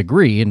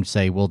disagree and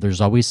say, well,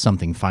 there's always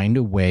something. Find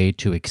a way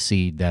to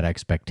exceed that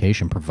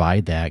expectation,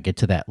 provide that, get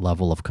to that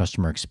level of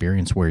customer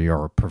experience where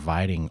you're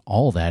providing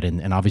all that.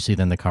 And obviously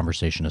then the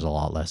conversation is a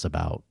lot less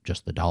about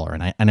just the dollar.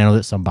 And I know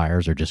that some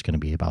buyers are just going to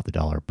be about the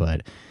dollar,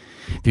 but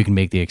if you can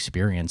make the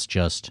experience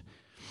just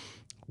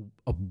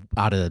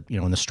out of,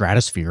 in the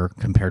stratosphere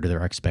compared to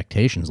their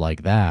expectations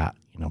like that,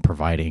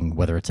 providing,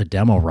 whether it's a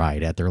demo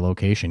ride at their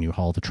location, you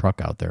haul the truck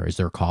out there. Is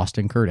there cost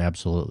incurred?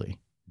 Absolutely.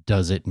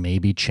 Does it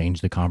maybe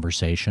change the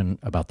conversation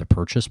about the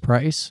purchase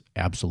price?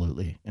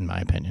 Absolutely, in my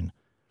opinion.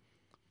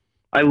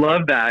 I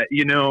love that.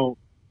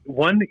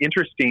 One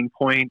interesting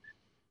point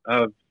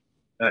of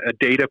a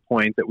data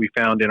point that we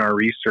found in our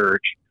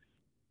research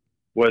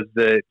was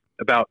that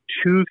about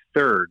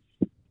 2/3,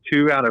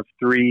 2 out of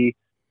 3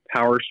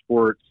 power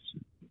sports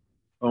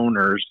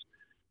owners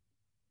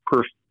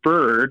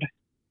preferred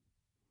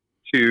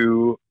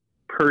to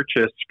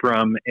purchase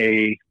from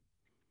a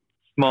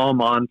small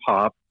mom and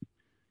pop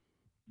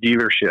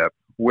dealership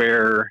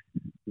where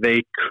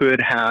they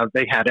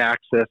had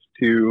access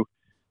to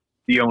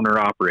the owner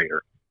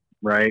operator,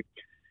 right?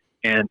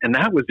 And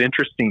that was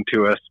interesting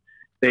to us.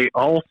 They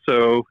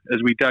also,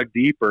 as we dug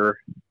deeper,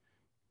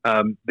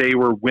 they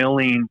were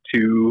willing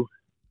to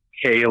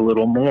pay a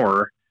little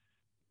more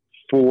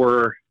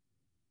for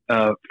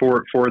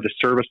the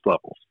service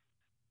levels.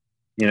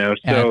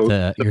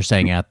 So you're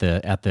saying at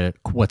the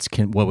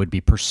what would be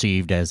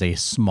perceived as a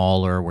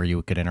smaller, where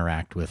you could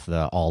interact with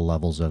all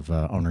levels of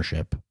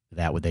ownership,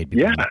 they'd be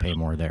willing to pay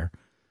more there.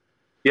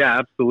 Yeah,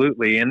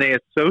 absolutely. And they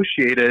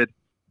associated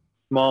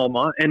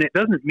and it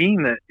doesn't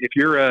mean that if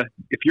you're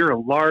a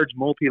large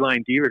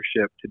multi-line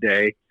dealership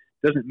today,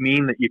 it doesn't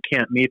mean that you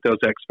can't meet those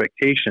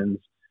expectations.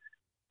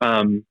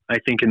 I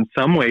think in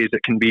some ways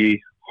it can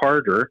be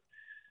harder,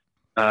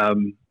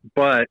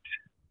 but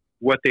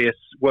what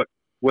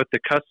the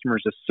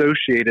customers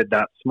associated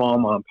that small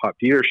mom and pop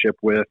dealership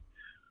with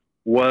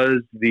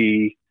was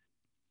the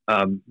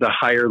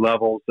higher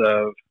levels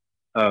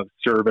of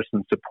service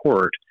and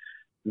support,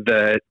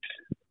 that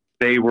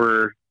they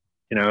were,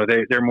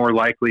 they're more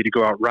likely to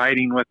go out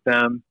riding with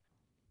them.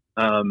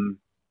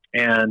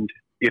 And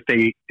if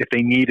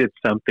they needed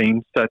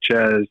something such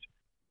as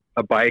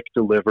a bike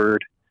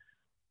delivered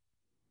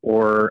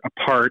or a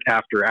part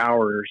after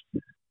hours,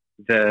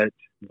 that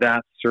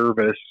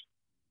service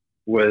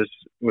was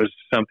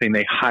something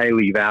they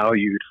highly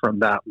valued from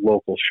that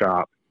local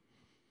shop.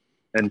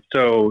 And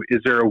so is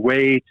there a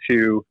way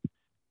to,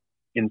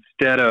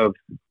 instead of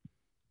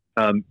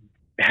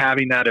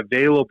having that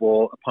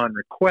available upon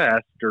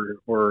request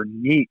or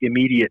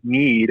immediate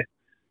need,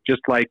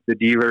 just like the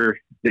dealer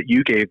that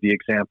you gave the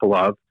example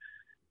of.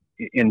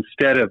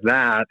 Instead of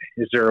that,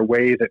 is there a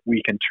way that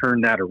we can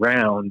turn that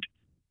around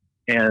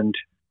and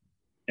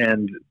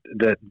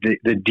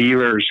the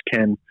dealers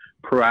can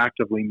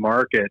proactively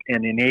market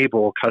and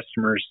enable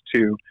customers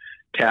to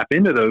tap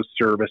into those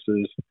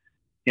services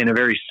in a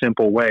very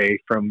simple way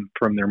from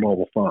their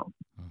mobile phone?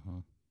 Mm-hmm.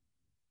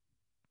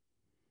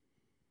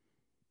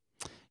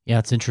 Yeah,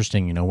 it's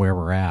interesting, where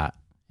we're at.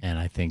 And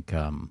I think,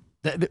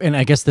 and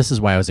I guess this is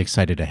why I was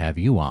excited to have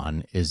you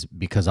on, is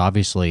because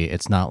obviously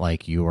it's not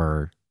like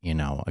you're,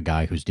 a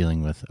guy who's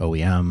dealing with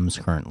OEMs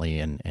currently,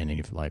 and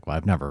you're like, well,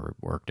 I've never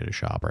worked at a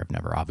shop, or I've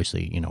never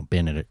obviously,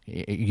 been at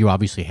it. You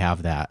obviously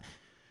have that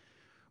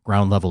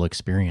ground level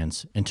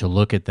experience, and to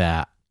look at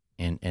that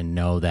and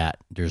know that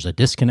there's a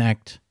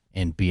disconnect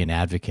and be an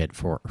advocate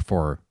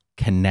for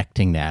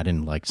connecting that,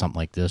 and like something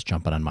like this,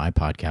 jumping on my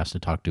podcast to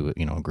talk to,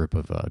 a group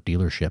of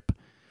dealership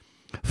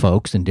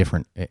folks in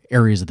different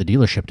areas of the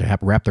dealership to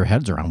wrap their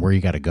heads around where you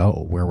got to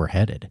go, where we're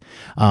headed.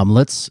 I'm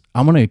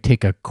going to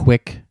take a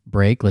quick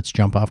break. Let's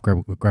jump off,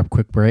 grab a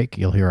quick break.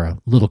 You'll hear a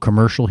little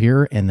commercial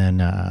here, and then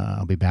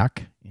I'll be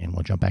back and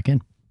we'll jump back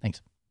in.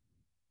 Thanks.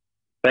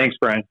 Thanks,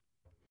 Brian.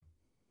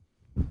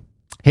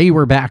 Hey,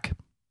 we're back.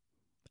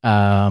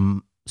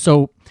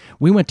 So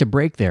we went to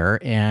break there,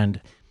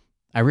 and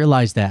I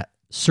realized that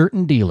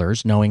certain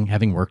dealers,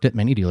 having worked at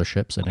many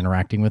dealerships and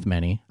interacting with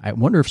many, I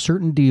wonder if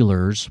certain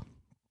dealers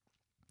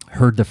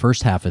heard the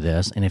first half of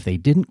this, and if they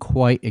didn't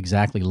quite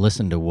exactly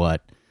listen to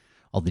what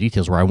all the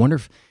details were, I wonder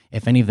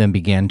if any of them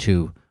began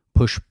to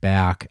push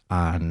back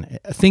on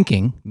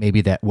thinking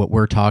maybe that what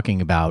we're talking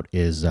about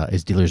is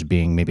dealers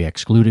being maybe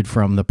excluded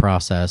from the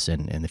process,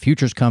 and the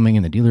future's coming,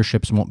 and the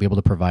dealerships won't be able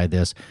to provide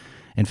this.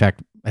 In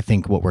fact, I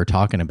think what we're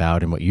talking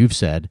about and what you've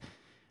said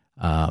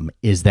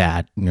is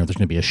that there's going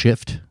to be a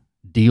shift.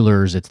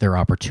 Dealers, it's their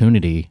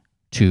opportunity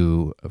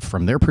to,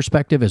 from their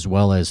perspective, as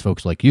well as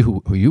folks like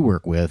you who you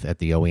work with at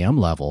the OEM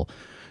level,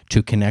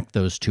 to connect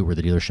those two where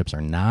the dealerships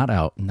are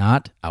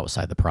not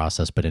outside the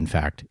process, but in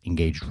fact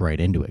engaged right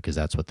into it, because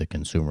that's what the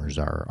consumers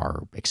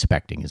are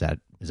expecting. Is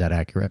that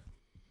accurate?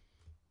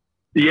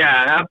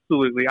 Yeah,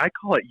 absolutely. I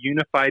call it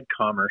unified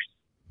commerce.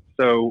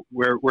 So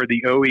where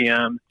the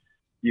OEM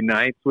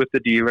unites with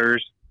the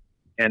dealers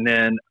and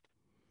then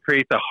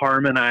creates a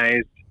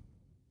harmonized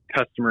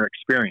customer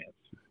experience.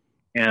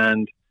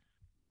 And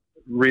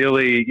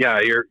really, yeah,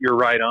 you're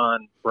right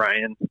on,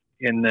 Brian,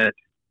 in that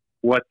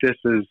what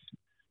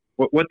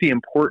the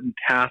important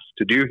task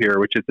to do here,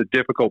 which is a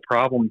difficult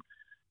problem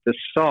to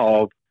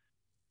solve,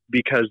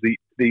 because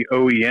the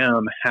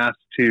OEM has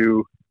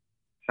to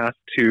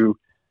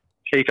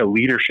take a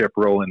leadership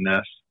role in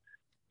this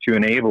to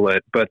enable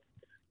it, but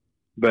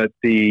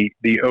the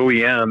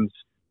OEMs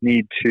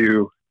need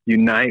to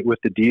unite with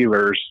the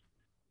dealers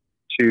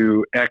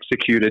to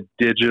execute a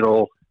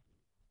digital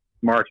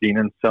marketing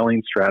and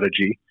selling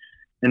strategy,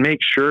 and make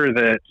sure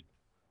that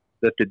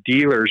the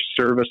dealer's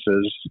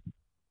services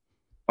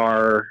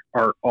are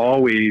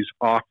always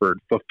offered,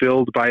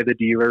 fulfilled by the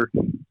dealer.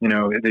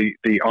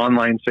 The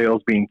online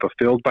sales being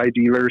fulfilled by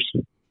dealers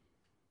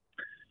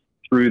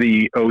through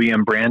the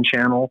OEM brand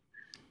channel,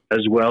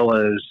 as well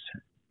as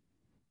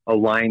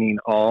aligning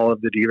all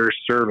of the dealer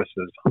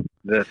services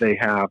that they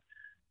have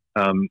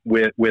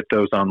with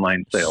those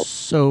online sales.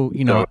 So,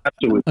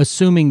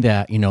 assuming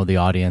that, the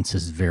audience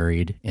is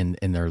varied in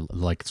their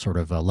like sort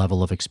of a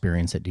level of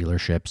experience at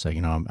dealerships.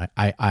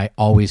 I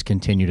always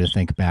continue to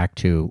think back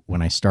to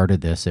when I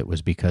started this, it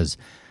was because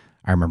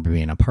I remember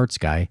being a parts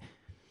guy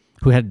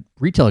who had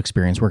retail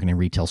experience working in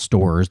retail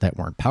stores that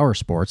weren't power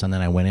sports. And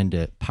then I went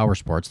into power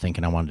sports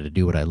thinking I wanted to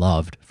do what I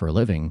loved for a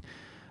living,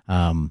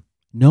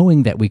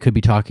 knowing that we could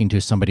be talking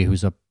to somebody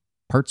who's a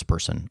parts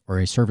person or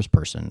a service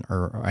person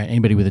or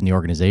anybody within the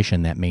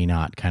organization that may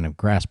not kind of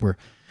grasp where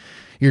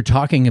you're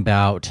talking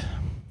about.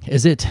 I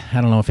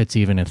don't know if it's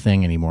even a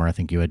thing anymore. I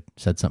think you had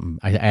said something.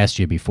 I asked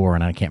you before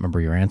and I can't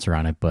remember your answer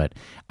on it, but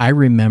I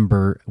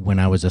remember when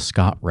I was a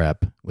Scott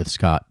rep with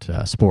Scott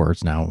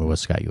Sports, now it was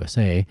Scott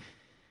USA.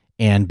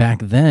 And back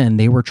then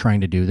they were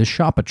trying to do the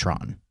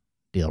Shopatron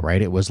deal,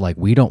 right? It was like,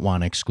 we don't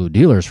want to exclude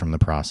dealers from the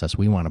process.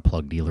 We want to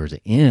plug dealers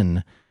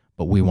in,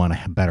 but we want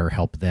to better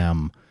help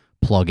them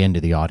plug into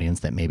the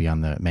audience that may be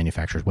on the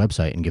manufacturer's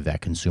website and give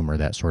that consumer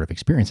that sort of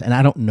experience. And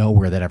I don't know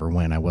where that ever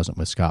went. I wasn't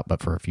with Scott,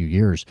 but for a few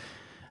years.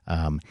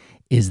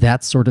 Is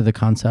that sort of the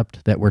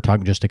concept that we're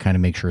talking, just to kind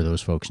of make sure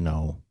those folks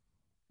know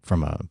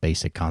from a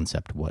basic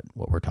concept what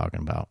we're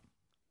talking about?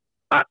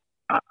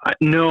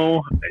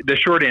 No, the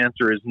short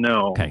answer is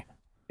no. Okay.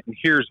 And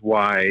here's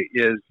why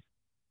is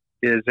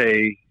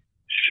a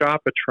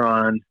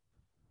Shopatron.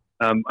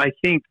 I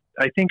think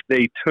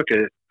they took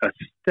a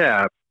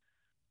step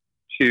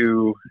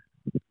to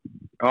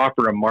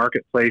offer a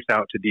marketplace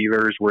out to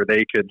dealers where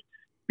they could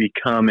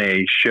become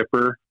a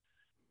shipper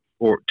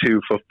or to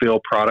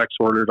fulfill products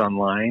ordered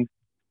online,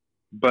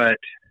 but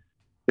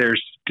it's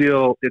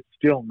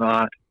still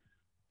not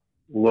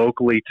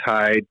locally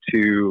tied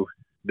to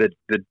the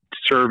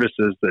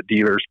services that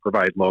dealers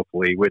provide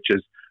locally, which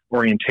is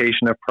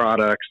orientation of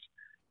products,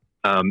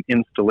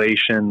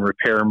 installation,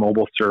 repair,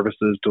 mobile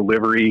services,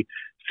 delivery,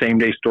 same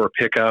day store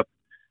pickup.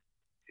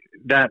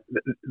 That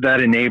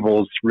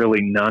enables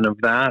really none of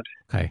that.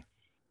 Okay.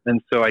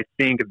 And so I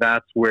think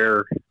that's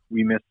where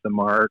we miss the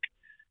mark.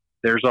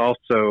 There's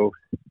also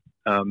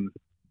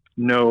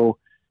no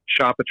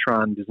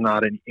Shopatron does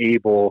not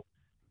enable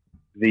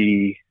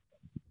the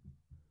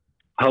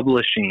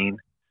publishing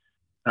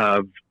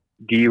of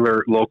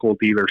local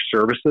dealer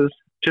services.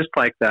 Just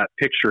like that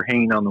picture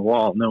hanging on the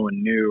wall, no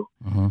one knew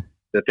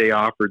that they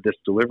offered this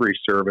delivery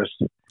service.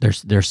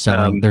 They're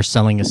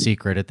selling a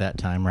secret at that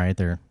time, right?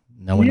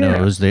 No one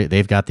knows.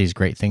 They've got these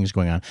great things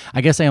going on.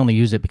 I guess I only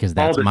use it because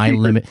that's my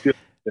limit.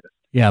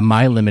 Yeah,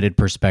 my limited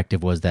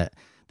perspective was that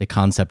the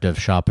concept of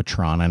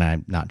Shopatron, and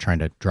I'm not trying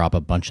to drop a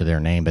bunch of their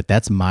name, but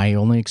that's my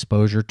only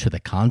exposure to the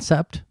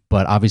concept.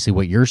 But obviously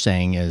what you're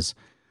saying is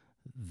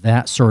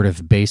that sort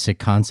of basic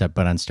concept,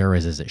 but on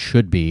steroids as it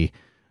should be,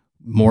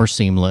 more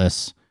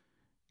seamless,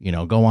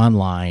 go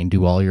online,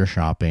 do all your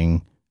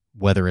shopping,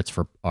 whether it's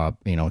for,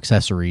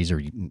 accessories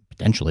or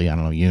potentially,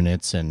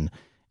 units and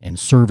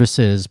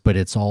services, but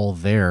it's all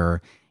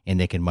there and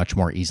they can much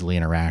more easily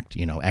interact,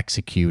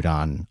 execute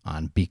on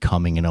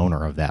becoming an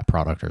owner of that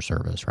product or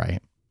service,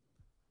 right?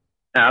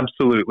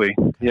 Absolutely.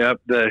 Yep.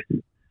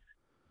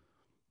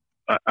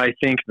 I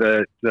think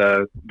that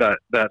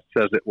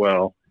says it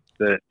well.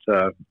 That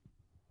the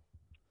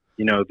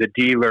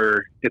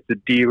dealer, it's a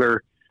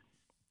dealer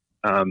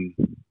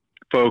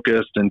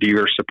focused and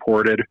dealer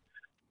supported,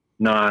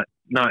 not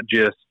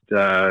just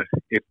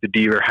if the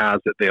dealer has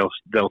it,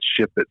 they'll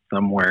ship it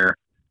somewhere.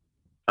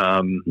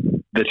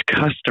 The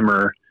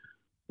customer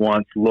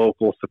wants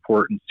local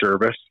support and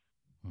service,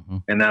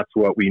 and that's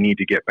what we need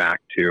to get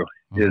back to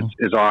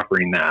is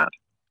offering that.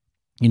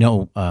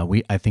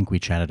 I think we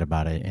chatted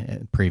about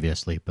it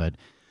previously, but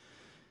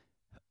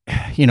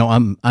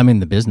I'm in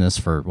the business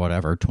for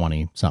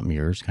 20 something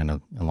years, kind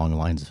of along the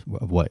lines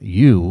of what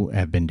you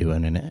have been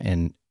doing.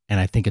 And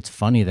I think it's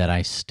funny that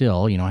I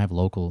still, I have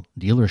local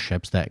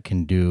dealerships that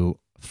can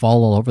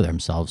fall all over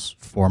themselves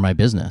for my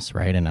business.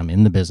 Right. And I'm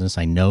in the business.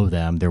 I know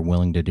them. They're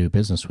willing to do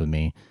business with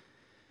me.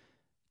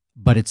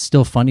 But it's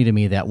still funny to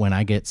me that when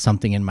I get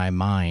something in my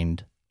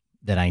mind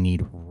that I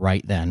need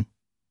right then,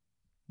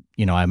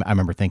 I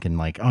remember thinking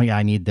like, oh yeah,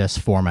 I need this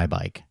for my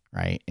bike.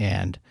 Right.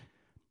 And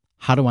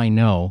how do I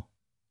know?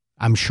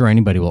 I'm sure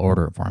anybody will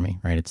order it for me,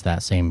 right? It's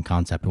that same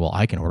concept. Well,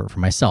 I can order it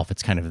for myself.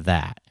 It's kind of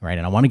that, right?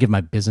 And I want to give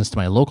my business to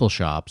my local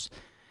shops.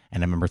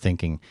 And I remember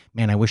thinking,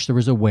 man, I wish there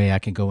was a way I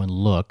could go and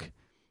look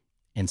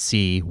and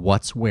see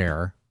what's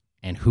where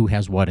and who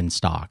has what in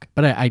stock.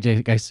 But I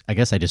guess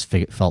I just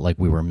felt like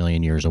we were a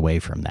million years away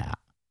from that.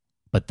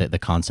 But the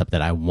concept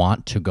that I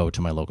want to go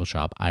to my local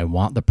shop, I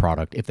want the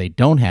product. If they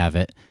don't have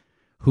it,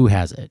 who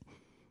has it?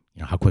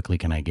 How quickly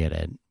can I get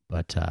it?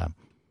 But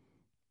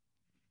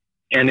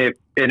and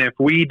if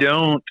we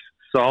don't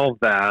solve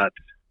that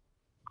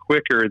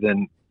quicker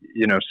than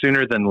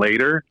sooner than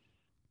later,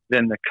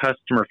 then the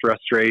customer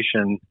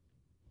frustration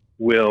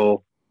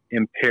will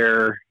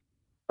impair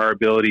our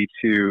ability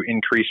to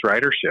increase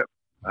ridership.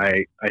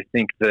 I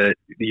think that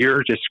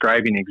you're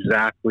describing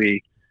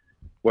exactly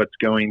what's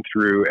going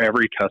through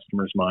every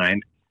customer's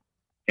mind,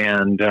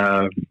 and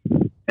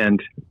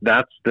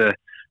that's the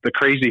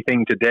crazy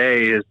thing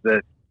today is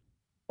that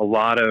a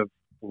lot of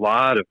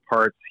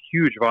parts,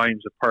 huge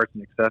volumes of parts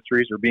and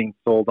accessories are being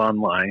sold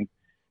online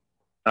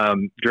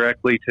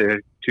directly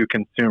to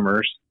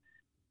consumers.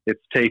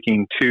 It's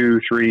taking 2,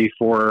 3,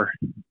 4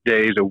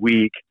 days a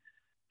week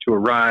to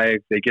arrive.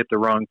 They get the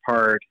wrong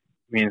part.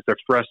 I mean, it's a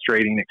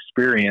frustrating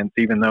experience,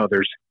 even though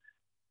there's,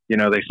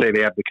 they say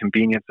they have the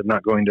convenience of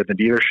not going to the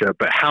dealership.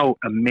 But how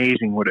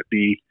amazing would it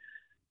be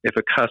if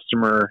a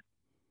customer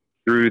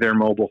through their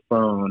mobile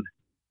phone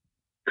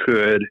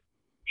could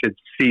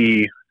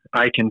see,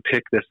 I can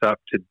pick this up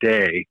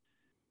today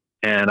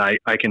and I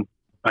can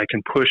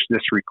push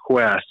this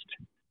request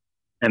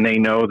and they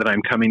know that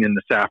I'm coming in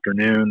this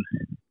afternoon.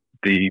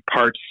 The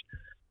parts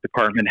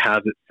department has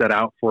it set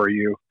out for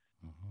you.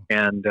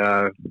 And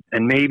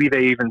maybe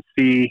they even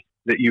see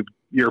that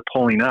you're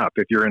pulling up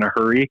if you're in a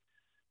hurry,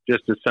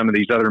 just as some of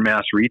these other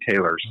mass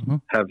retailers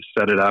have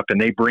set it up, and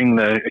they bring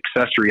the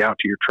accessory out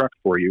to your truck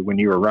for you when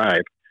you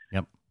arrive.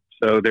 Yep.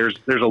 So there's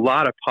a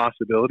lot of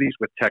possibilities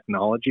with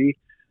technology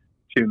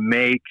to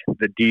make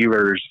the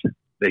dealers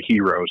the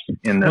heroes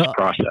in this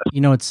process.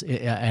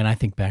 And I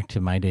think back to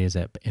my days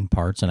in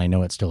parts, and I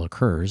know it still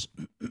occurs.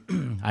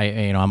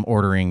 I'm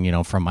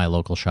ordering, from my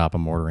local shop,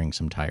 I'm ordering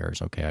some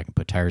tires. Okay, I can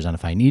put tires on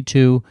if I need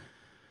to.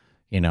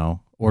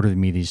 Order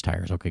me these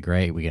tires. Okay,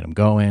 great, we get them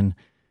going.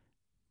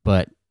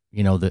 But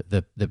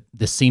the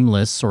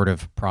seamless sort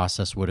of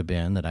process would have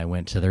been that I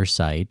went to their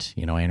site.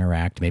 I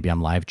interact. Maybe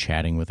I'm live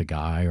chatting with a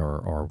guy,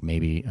 or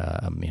maybe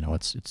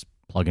it's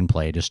plug and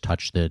play, just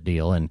touch the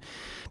deal and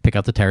pick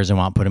out the tires I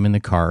want, put them in the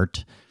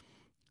cart.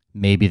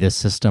 Maybe the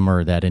system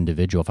or that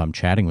individual, if I'm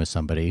chatting with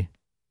somebody,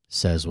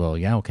 says, well,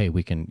 yeah, okay,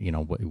 we can,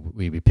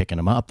 we be picking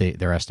them up.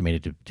 They're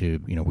estimated to,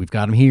 we've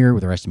got them here.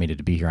 They're estimated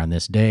to be here on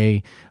this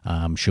day.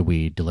 Should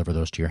we deliver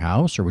those to your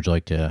house, or would you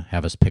like to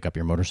have us pick up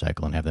your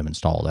motorcycle and have them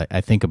installed?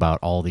 I think about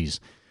all these,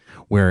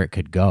 where it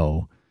could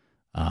go.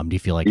 Do you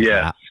feel like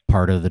that's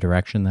part of the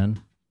direction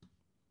then?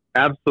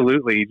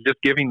 Absolutely.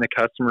 Just giving the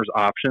customers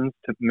options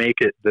to make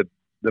it the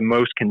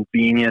most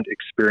convenient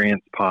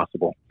experience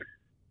possible.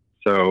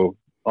 So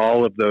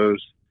all of those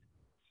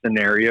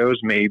scenarios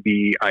may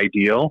be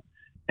ideal,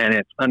 and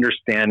it's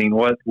understanding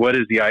what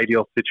is the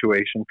ideal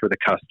situation for the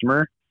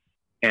customer,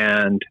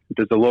 and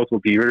does the local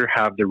dealer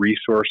have the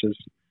resources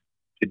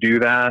to do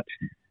that?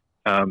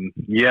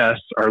 Yes,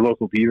 our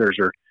local dealers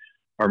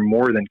are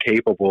more than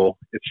capable.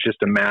 It's just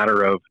a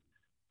matter of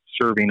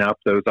serving up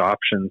those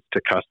options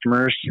to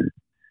customers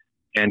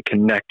and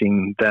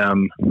connecting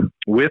them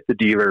with the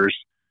dealers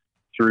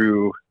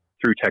through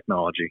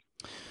technology.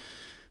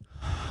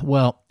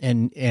 Well,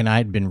 and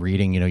I'd been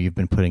reading, you've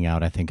been putting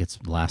out, I think it's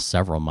the last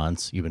several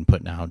months, you've been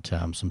putting out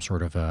some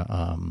sort of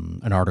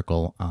an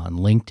article on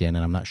LinkedIn, and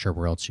I'm not sure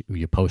where else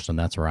you post them.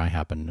 That's where I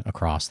happen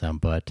across them.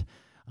 But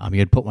you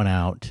had put one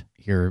out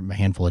here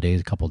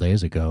a couple of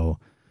days ago,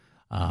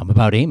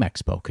 about AIM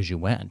Expo, because you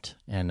went.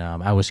 And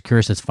I was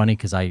curious. It's funny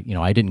because I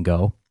didn't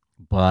go,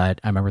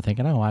 but I remember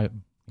thinking,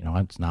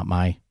 it's not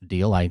my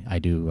deal. I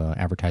do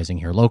advertising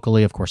here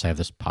locally. Of course, I have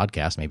this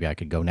podcast. Maybe I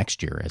could go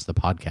next year as the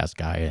podcast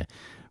guy.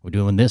 We're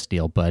doing this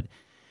deal, but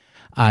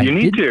you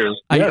need to.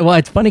 Yeah. Well,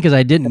 it's funny because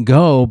I didn't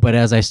go, but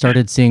as I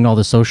started seeing all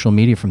the social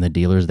media from the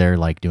dealers, they're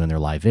like doing their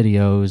live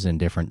videos and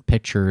different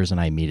pictures, and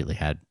I immediately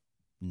had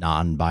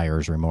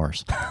non-buyer's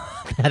remorse.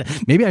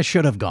 Maybe I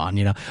should have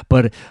gone,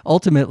 but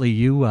ultimately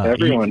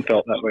everyone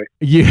felt that way.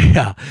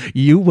 Yeah,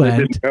 you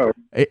went,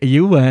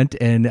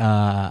 and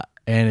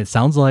it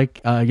sounds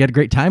like you had a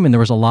great time, and there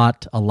was a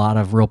lot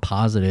of real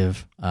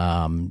positive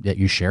that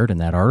you shared in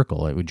that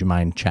article. Would you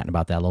mind chatting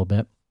about that a little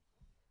bit?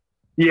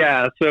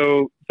 Yeah.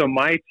 So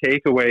my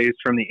takeaways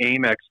from the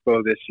AIM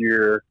Expo this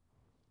year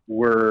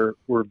were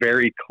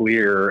very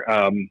clear,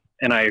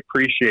 and I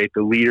appreciate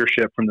the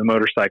leadership from the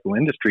Motorcycle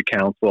Industry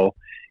Council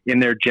in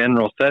their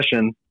general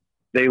session.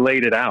 They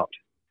laid it out,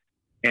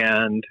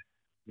 and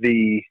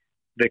the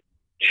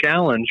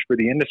challenge for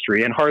the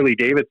industry and Harley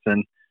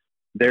Davidson,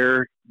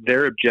 their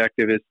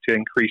objective is to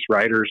increase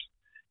riders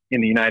in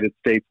the United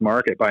States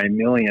market by 1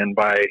 million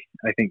by,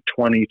 I think,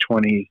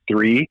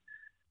 2023.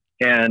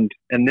 And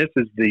this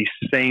is the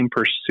same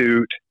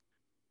pursuit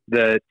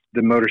that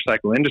the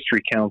Motorcycle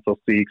Industry Council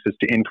seeks, is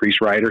to increase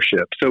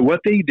ridership. So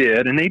what they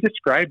did, and they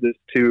described this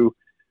to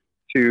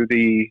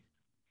the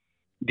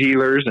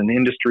dealers and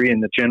industry in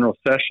the general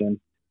session,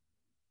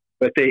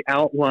 but they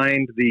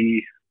outlined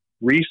the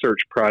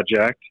research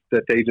project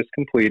that they just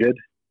completed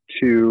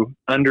to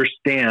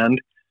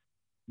understand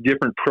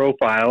different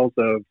profiles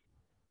of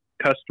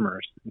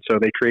customers. And so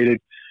they created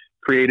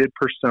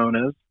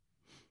personas,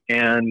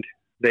 and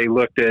they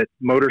looked at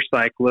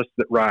motorcyclists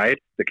that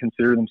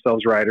consider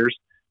themselves riders,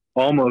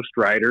 almost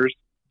riders,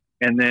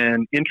 and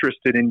then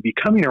interested in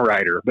becoming a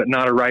rider, but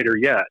not a rider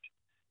yet.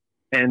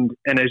 And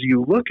as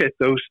you look at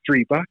those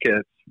three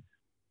buckets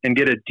and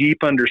get a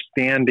deep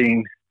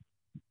understanding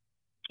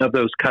of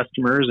those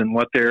customers and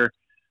what they're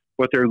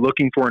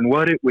looking for and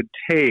what it would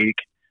take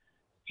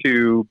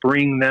to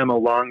bring them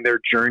along their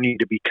journey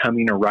to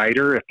becoming a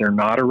rider, if they're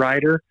not a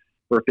rider,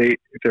 or if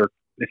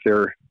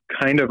they're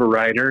kind of a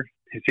rider,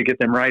 to get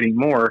them riding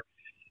more.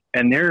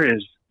 And there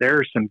is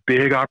some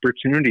big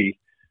opportunity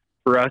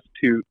for us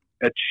to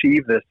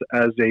achieve this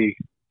as a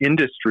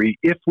industry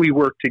if we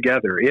work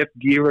together. If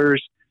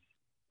dealers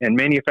and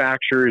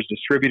manufacturers,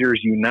 distributors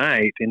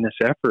unite in this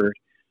effort,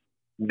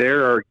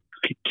 there are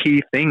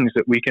key things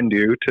that we can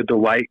do to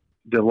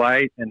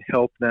delight and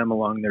help them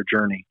along their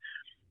journey.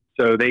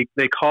 So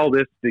they call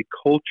this the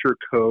culture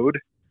code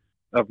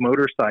of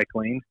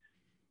motorcycling,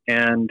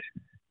 and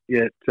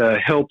it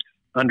helps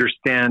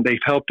understand. They've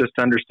helped us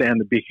to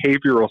understand the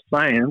behavioral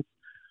science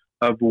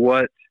of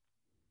what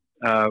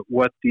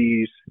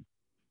these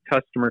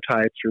customer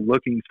types are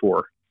looking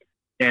for,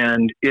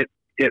 and it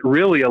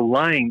really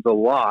aligns a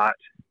lot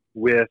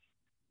with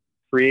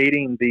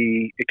creating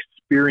the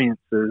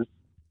experiences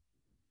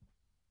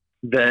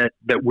that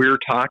we're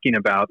talking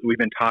about, that we've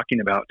been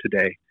talking about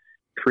today.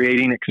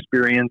 Creating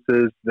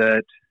experiences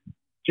that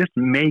just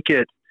make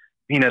it,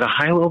 at a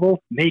high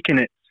level, making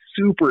it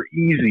super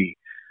easy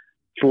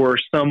for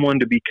someone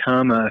to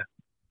become a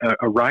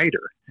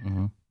rider.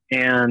 Mm-hmm.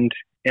 And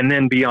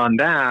then beyond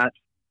that,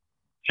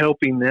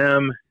 helping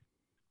them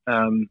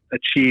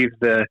achieve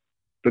the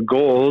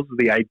goals,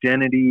 the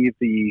identity,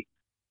 to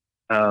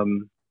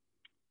come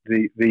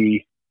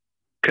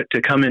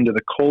into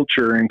the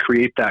culture and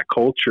create that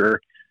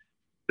culture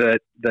that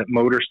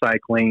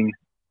motorcycling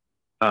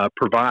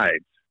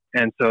provides.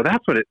 And so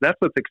that's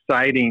what's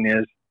exciting,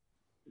 is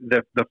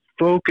the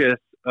focus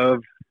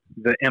of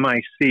the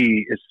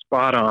MIC is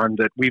spot on,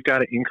 that we've got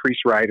to increase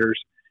riders,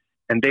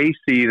 and they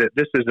see that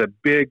this is a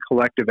big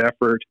collective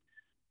effort.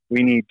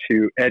 We need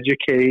to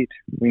educate,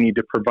 we need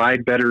to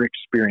provide better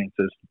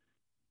experiences.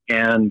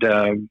 and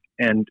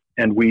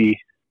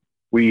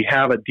we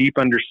have a deep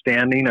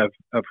understanding of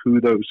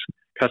who those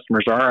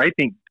customers are. I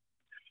think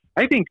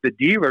the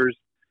dealers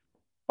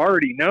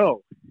already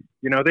know.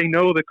 They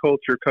know the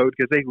culture code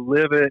because they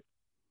live it.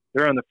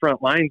 They're on the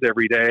front lines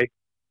every day.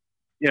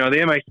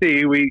 The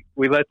MIC, we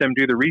let them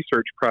do the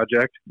research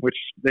project, which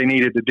they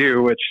needed to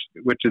do,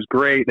 which is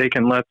great. They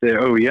can let the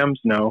OEMs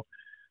know.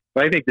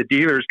 But I think the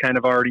dealers kind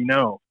of already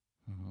know.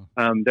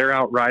 Mm-hmm. They're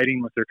out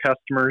riding with their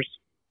customers.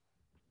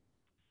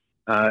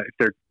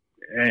 They're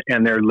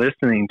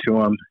listening to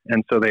them.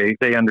 And so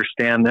they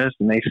understand this,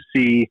 and they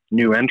see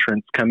new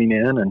entrants coming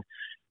in and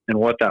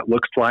what that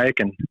looks like.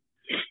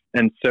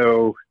 And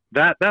so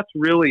that's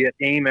really at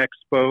AIM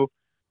Expo.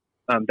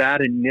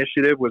 That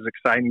initiative was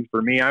exciting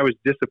for me. I was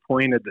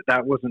disappointed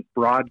that wasn't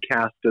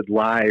broadcasted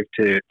live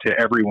to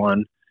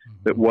everyone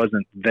that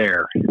wasn't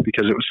there,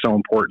 because it was so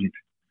important.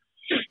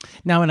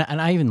 Now, and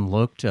I even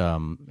looked,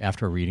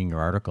 after reading your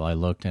article, I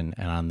looked and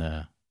on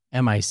the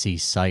MIC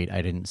site,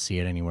 I didn't see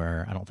it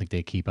anywhere. I don't think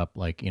they keep up,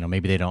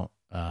 maybe they don't,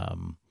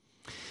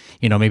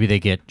 maybe they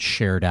get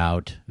shared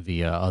out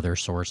via other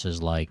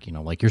sources like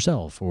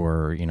yourself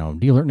or,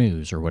 Dealer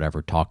News or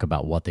whatever, talk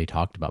about what they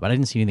talked about. But I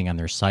didn't see anything on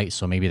their site.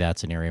 So maybe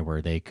that's an area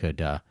where they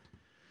could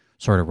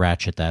sort of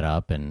ratchet that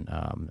up. And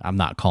I'm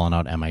not calling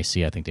out MIC.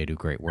 I think they do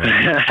great work.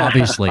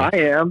 Obviously. I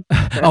am.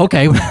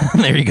 Okay.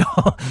 There you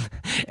go.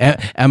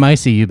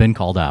 MIC, you've been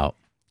called out.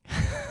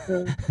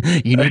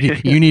 You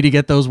need to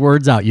get those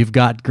words out. You've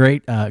got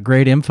great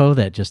info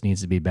that just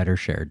needs to be better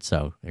shared.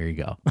 So there you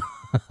go.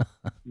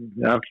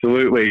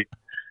 Absolutely.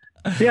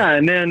 Yeah.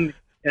 And then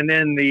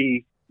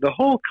the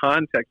whole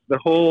context, the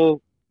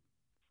whole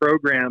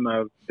program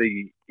of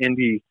the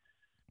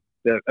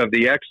of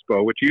the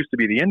expo, which used to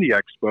be the Indy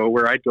Expo,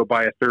 where I'd go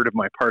buy a third of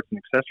my parts and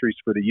accessories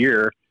for the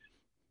year.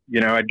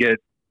 I'd get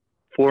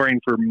flooring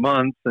for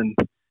months and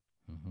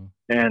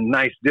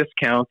nice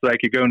discounts that I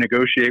could go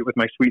negotiate with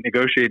my sweet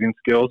negotiating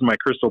skills and my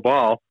crystal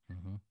ball.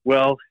 Mm-hmm.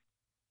 Well,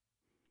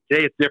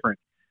 today it's different.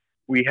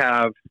 We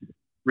have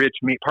rich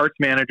parts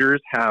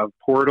managers have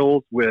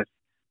portals with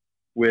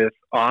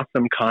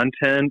awesome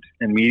content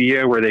and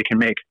media where they can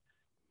make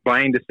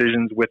buying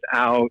decisions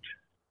without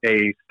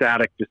a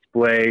static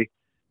display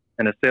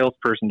and a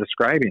salesperson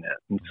describing it.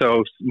 And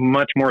so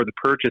much more of the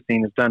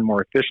purchasing is done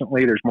more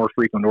efficiently. There's more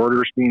frequent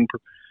orders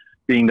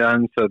being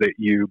done so that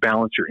you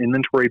balance your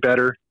inventory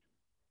better.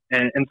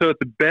 And so it's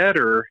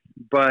better,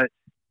 but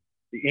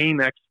the AIM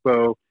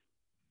Expo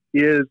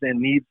is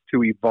and needs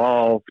to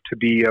evolve to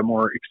be a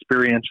more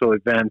experiential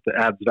event that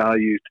adds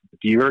value to the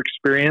dealer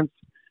experience.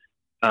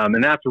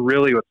 And that's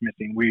really what's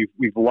missing.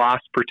 We've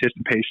lost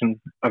participation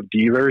of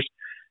dealers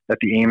at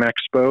the AIM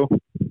Expo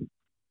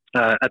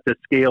at the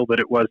scale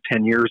that it was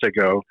 10 years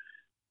ago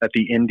at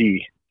the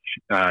Indy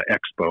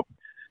Expo.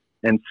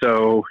 And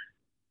so,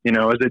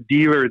 as a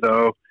dealer,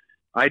 though,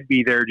 I'd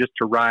be there just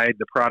to ride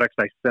the products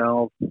I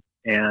sell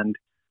and,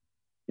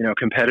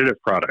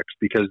 competitive products,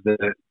 because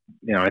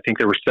I think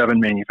there were 7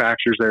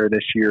 manufacturers there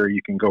this year.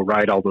 You can go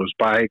ride all those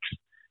bikes.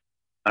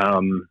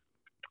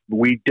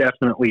 We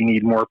definitely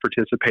need more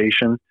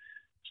participation,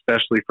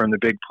 especially from the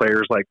big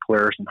players like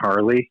Polaris and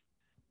Harley.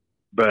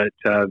 But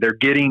they're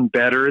getting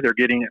better. They're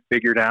getting it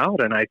figured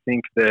out. And I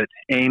think that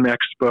AIM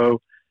Expo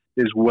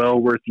is well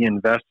worth the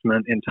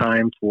investment in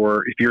time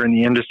for, if you're in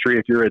the industry,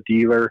 if you're a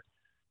dealer,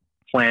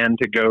 plan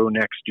to go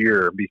next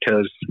year,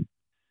 because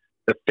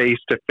the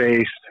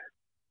face-to-face,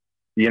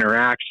 the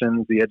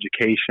interactions, the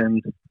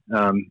education,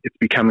 it's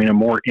becoming a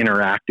more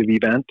interactive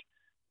event.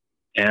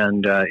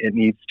 And it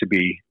needs to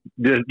be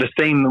the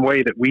same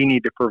way that we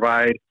need to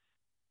provide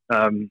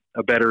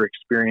a better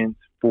experience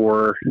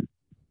for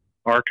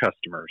our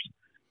customers,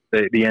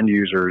 the end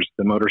users,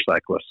 the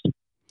motorcyclists.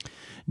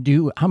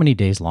 How many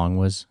days long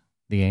was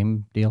the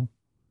AIM deal?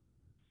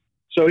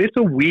 So it's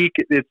a week.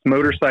 It's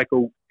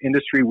Motorcycle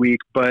Industry Week,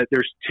 but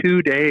there's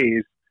 2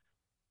 days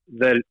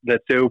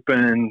that's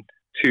open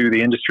to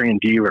the industry and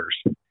dealers,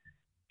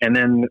 and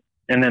then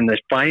the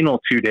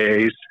final 2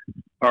 days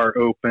are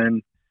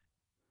open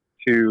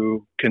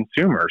to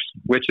consumers,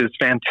 which is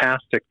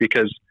fantastic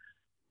because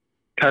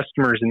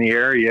customers in the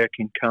area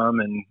can come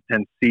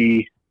and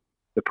see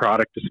the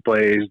product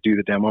displays, do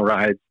the demo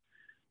rides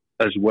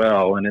as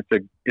well. And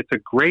it's a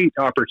great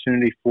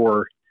opportunity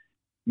for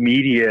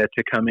media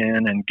to come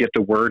in and get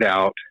the word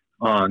out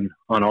on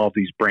all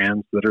these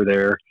brands that are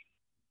there,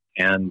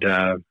 and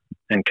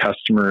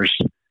customers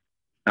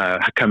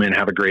come in and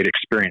have a great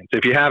experience.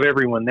 If you have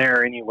everyone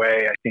there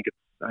anyway, I think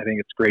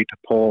it's great to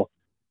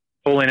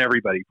pull in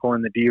everybody, pull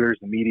in the dealers,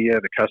 the media,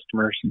 the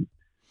customers,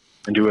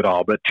 and do it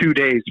all. But 2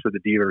 days for the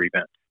dealer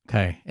event.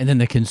 Okay. And then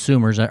the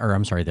consumers,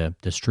 the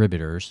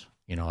distributors,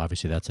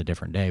 obviously that's a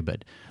different day,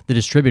 but the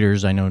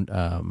distributors, I know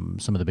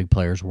some of the big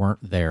players weren't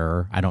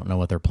there. I don't know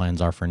what their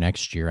plans are for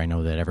next year. I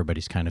know that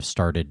everybody's kind of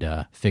started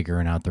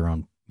figuring out their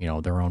own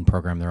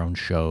program, their own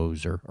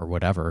shows or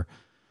whatever.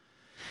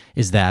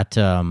 Is that,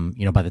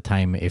 by the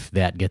time, if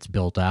that gets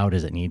built out,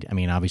 does it need,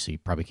 obviously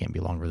it probably can't be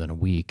longer than a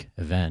week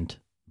event,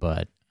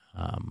 but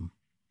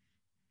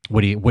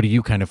What do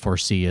you kind of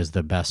foresee as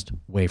the best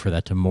way for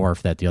that to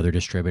morph, that the other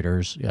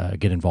distributors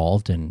get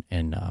involved and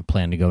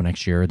plan to go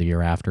next year or the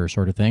year after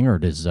sort of thing? Or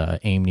does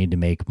AIM need to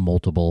make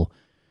multiple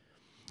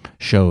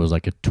shows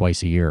like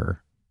twice a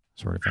year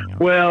sort of thing?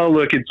 Well,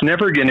 look, it's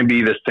never going to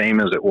be the same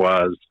as it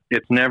was.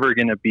 It's never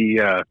going to be,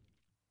 go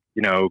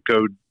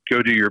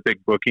do your big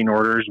booking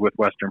orders with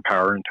Western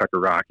Power and Tucker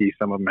Rocky.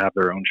 Some of them have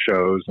their own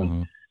shows,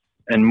 and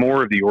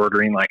more of the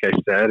ordering, like I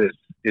said,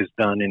 is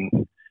done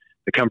in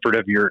the comfort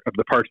of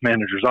the parks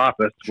manager's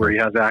office, where he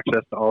has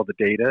access to all the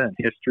data and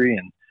history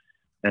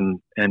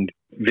and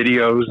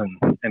videos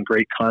and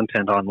great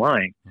content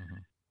online.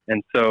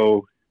 And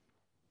so,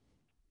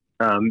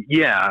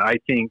 I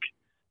think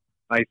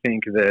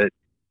that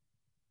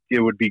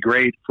it would be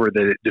great for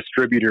the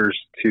distributors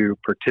to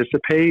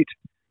participate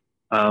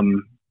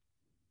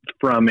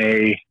from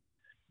an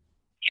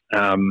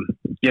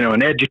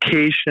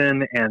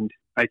education and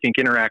I think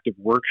interactive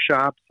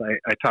workshops.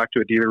 I talked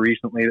to a dealer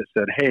recently that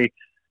said, "Hey,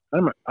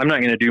 I'm not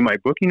going to do my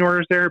booking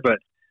orders there, but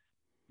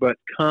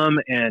come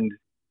and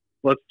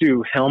let's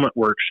do helmet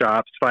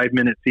workshops, 5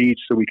 minutes each,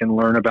 so we can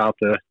learn about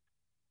the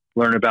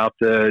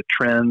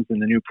trends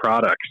and the new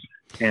products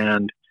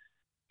and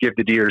give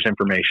the dealers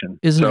information."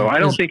 I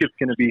don't think it's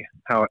going to be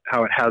how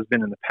it has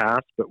been in the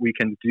past, but we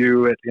can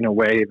do it in a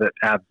way that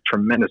adds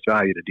tremendous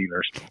value to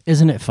dealers.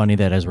 Isn't it funny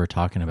that as we're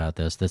talking about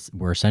this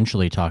we're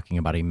essentially talking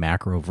about a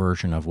macro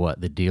version of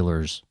what the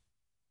dealers,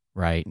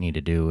 right, need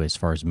to do as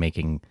far as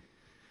making.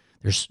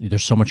 There's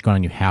so much going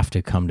on. You have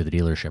to come to the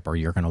dealership, or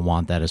you're going to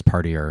want that as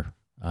part of your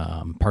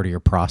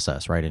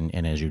process, right?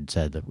 And as you'd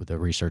said, the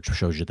research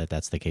shows you that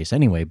that's the case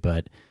anyway.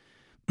 But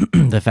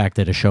the fact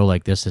that a show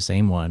like this, the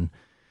same one,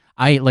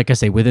 like I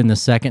say, within the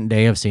second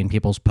day of seeing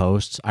people's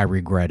posts, I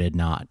regretted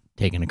not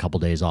taking a couple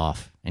days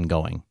off and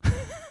going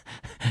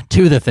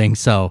to the thing.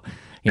 So,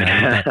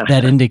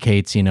 that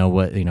indicates,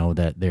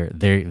 that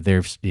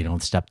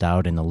they've stepped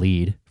out in the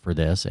lead for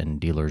this, and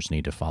dealers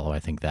need to follow, I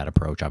think, that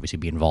approach. Obviously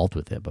be involved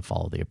with it, but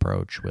follow the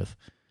approach with.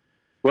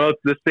 Well, it's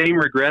the same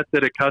regret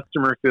that a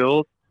customer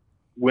feels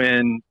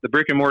when the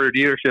brick and mortar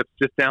dealership's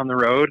just down the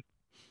road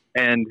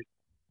and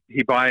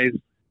he buys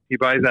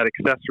that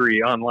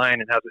accessory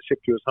online and has it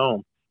shipped to his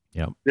home.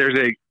 Yep. There's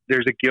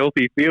a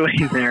guilty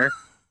feeling there.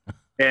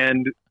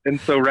 and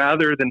so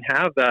rather than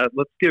have that,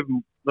 let's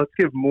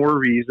give more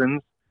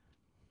reasons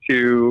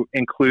to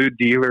include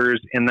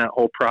dealers in that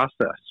whole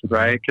process,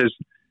 right?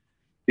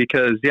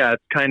 Because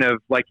it's kind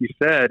of like you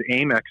said,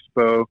 AIM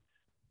Expo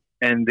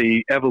and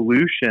the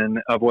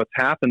evolution of what's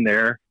happened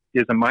there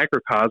is a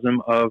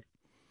microcosm of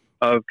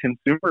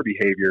consumer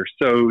behavior.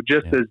 So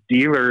just as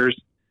dealers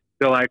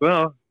feel like,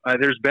 well,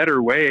 there's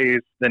better ways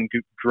than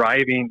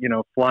driving,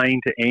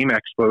 flying to AIM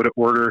Expo to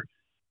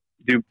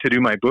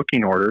do my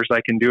booking orders.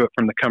 I can do it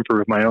from the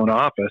comfort of my own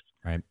office.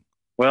 Right.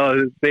 Well,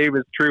 the same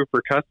is true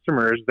for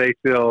customers. They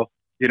feel,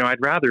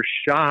 I'd rather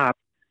shop,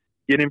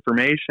 get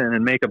information,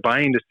 and make a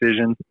buying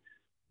decision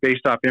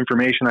based off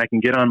information I can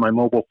get on my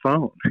mobile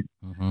phone.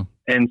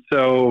 And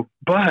so,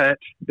 but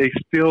they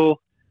still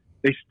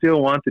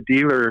want the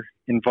dealer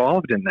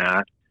involved in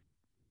that.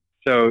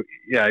 So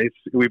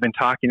we've been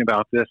talking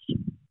about this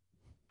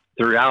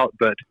throughout,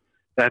 but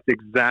that's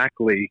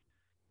exactly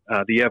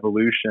the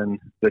evolution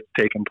that's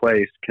taken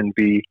place. Can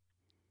be,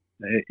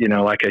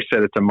 like I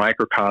said, it's a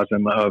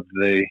microcosm of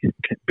the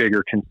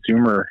bigger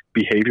consumer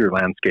behavior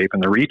landscape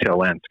and the retail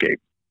landscape.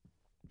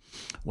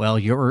 Well,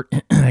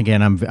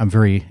 again, I'm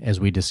very, as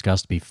we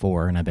discussed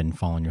before, and I've been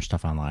following your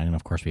stuff online, and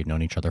of course we've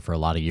known each other for a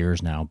lot of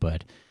years now,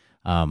 but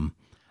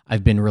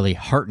I've been really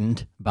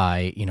heartened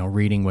by,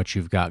 reading what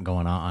you've got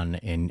going on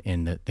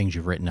in the things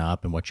you've written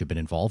up and what you've been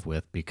involved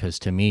with, because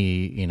to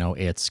me,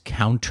 it's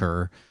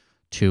counter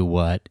to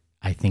what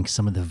I think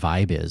some of the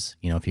vibe is.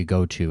 If you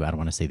go to, I don't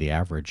want to say the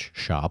average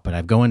shop, but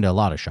I've go into a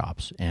lot of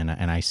shops and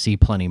I see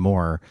plenty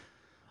more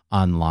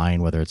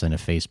online, whether it's in a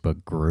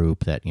Facebook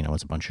group that,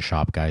 it's a bunch of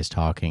shop guys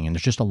talking. And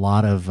there's just a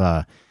lot of,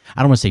 I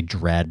don't want to say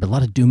dread, but a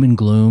lot of doom and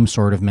gloom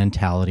sort of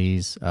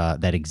mentalities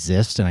that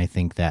exist. And I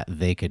think that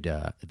they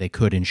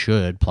could and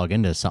should plug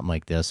into something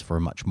like this for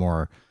a much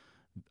more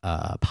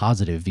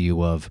positive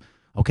view of,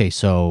 okay,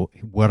 so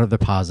what are the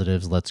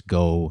positives? Let's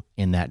go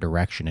in that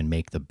direction and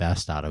make the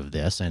best out of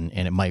this. And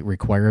it might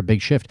require a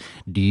big shift.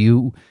 Do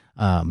you,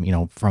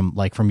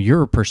 from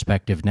your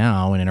perspective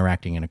now and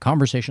interacting in a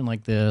conversation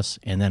like this,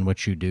 and then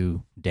what you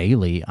do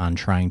daily on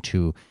trying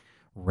to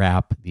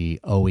wrap the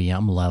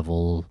OEM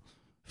level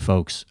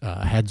folks'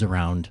 heads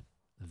around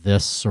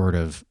this sort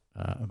of,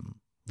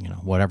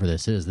 whatever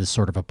this is, this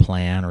sort of a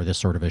plan or this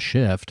sort of a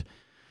shift,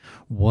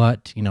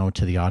 what,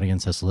 to the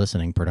audience that's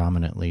listening,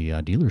 predominantly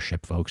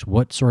dealership folks,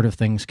 what sort of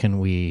things can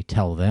we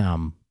tell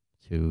them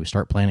to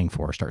start planning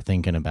for, start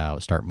thinking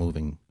about, start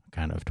moving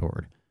kind of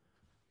toward?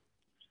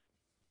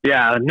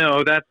 Yeah,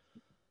 no, that's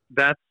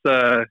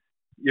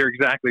you're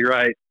exactly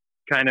right.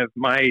 Kind of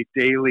my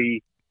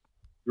daily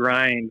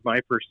grind, my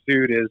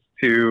pursuit is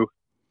to,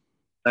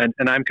 and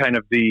I'm kind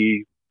of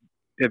the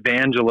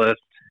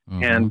evangelist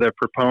and the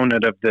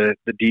proponent of the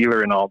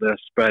dealer in all this,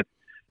 but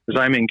as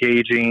I'm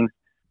engaging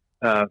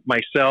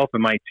myself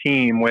and my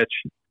team, which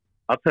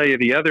I'll tell you,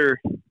 the other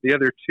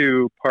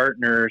two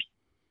partners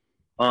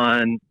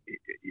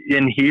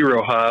in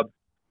Hero Hub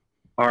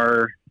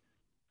are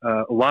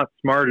a lot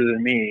smarter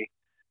than me.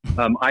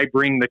 I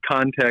bring the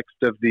context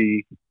of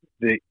the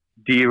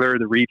dealer,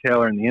 the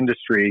retailer, and the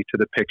industry to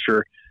the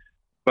picture,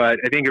 but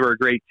I think we're a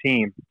great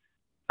team.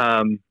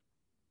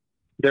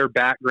 Their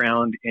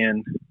background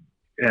in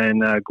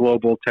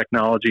global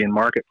technology and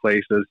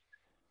marketplaces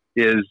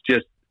is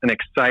just an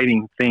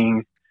exciting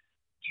thing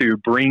to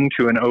bring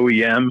to an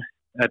OEM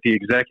at the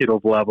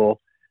executive level.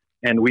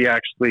 And we're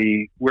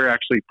actually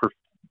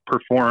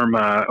perform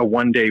a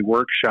one-day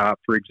workshop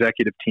for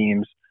executive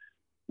teams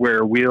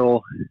where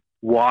we'll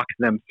walk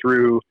them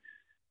through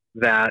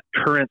that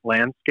current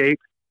landscape.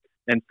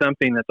 And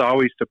something that's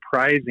always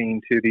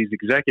surprising to these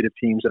executive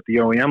teams at the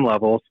OEM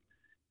levels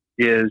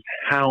is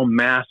how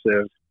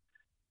massive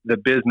the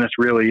business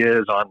really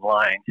is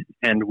online,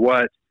 and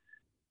what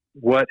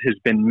has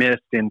been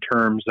missed in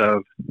terms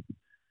of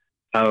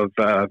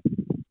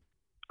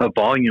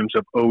volumes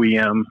of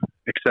OEM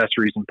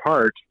accessories and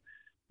parts,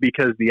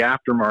 because the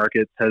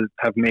aftermarkets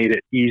have made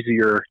it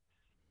easier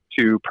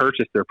to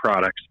purchase their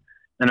products.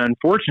 And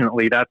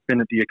unfortunately, that's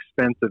been at the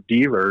expense of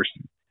dealers,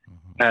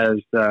 as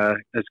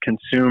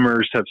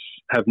consumers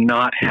have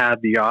not had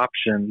the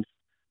options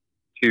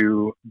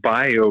to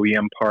buy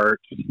OEM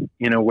parts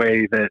in a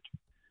way that,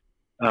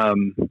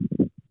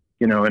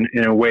 in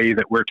a way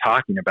that we're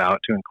talking about,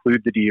 to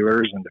include the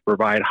dealers and to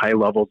provide high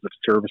levels of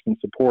service and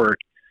support.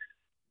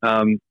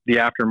 The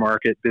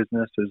aftermarket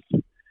business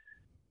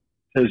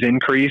has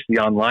increased. The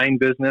online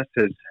business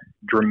has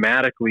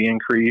dramatically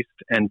increased,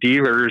 and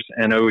dealers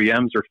and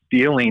OEMs are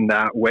feeling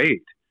that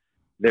weight.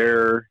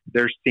 They're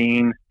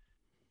seeing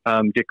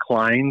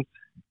declines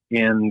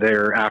in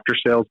their after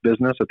sales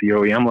business at the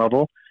OEM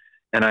level,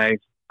 and I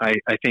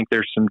think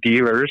there's some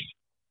dealers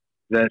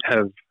that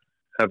have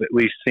at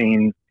least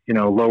seen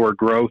lower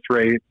growth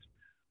rates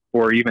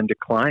or even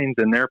declines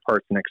in their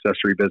parts and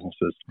accessory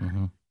businesses.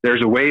 Mm-hmm.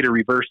 There's a way to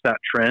reverse that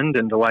trend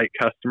and delight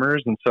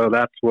customers, and so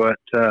that's what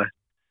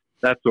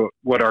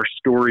our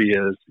story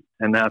is,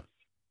 and that's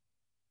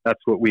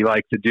what we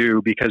like to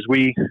do, because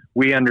we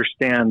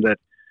understand that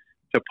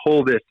to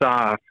pull this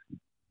off,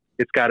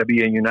 it's got to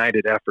be a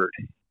united effort.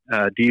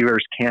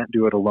 Dealers can't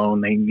do it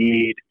alone. They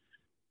need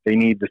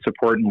the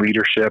support and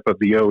leadership of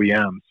the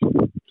OEMs.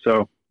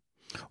 So,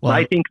 well,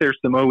 I think there's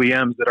some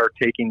OEMs that are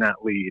taking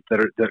that lead,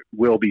 that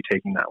will be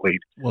taking that lead.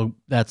 Well,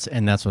 that's what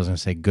I was going to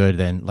say. Good.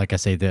 And like I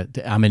say, that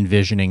I'm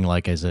envisioning,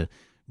 like, as a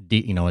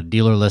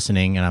dealer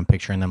listening, and I'm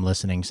picturing them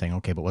listening, saying,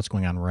 okay, but what's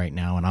going on right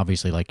now? And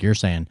obviously, like you're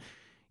saying,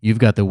 you've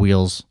got the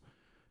wheels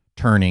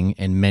turning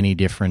in many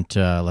different,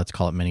 let's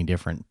call it many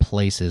different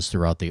places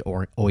throughout the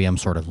OEM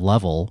sort of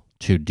level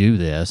to do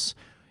this.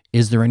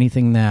 Is there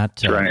anything that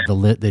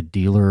the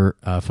dealer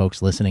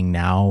folks listening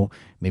now,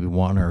 maybe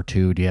one or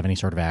two, do you have any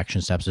sort of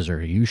action steps,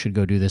 or you should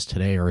go do this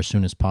today, or as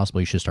soon as possible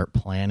you should start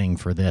planning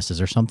for this? Is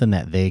there something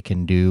that they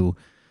can do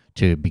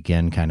to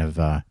begin kind of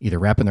either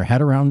wrapping their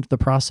head around the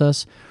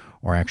process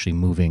or actually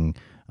moving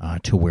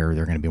to where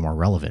they're going to be more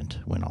relevant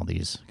when all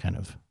these kind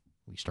of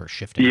we start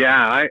shifting?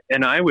 Yeah,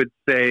 I would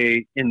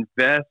say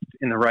invest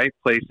in the right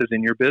places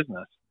in your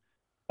business.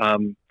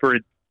 For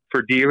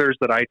dealers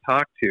that I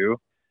talk to,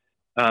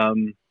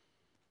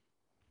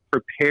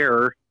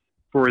 prepare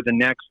for the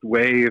next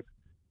wave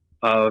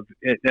of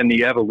and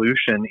the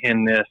evolution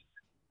in this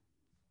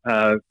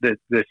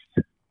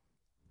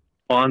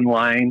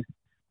online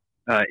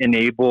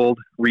enabled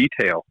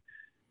retail.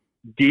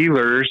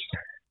 Dealers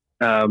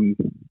play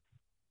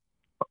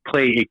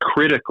a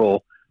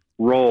critical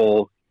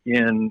role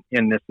in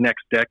this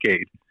next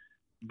decade,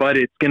 but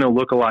it's going to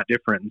look a lot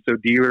different. And so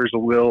dealers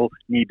will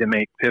need to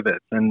make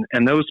pivots, and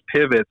those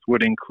pivots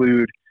would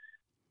include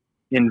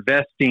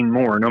investing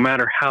more. No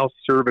matter how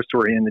service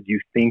oriented you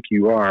think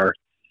you are,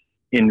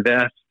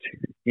 invest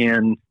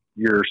in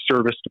your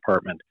service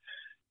department.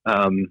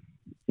 I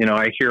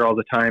hear all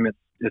the time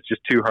it's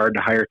just too hard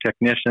to hire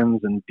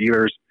technicians, and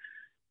dealers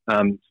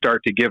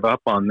start to give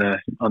up on the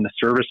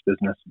service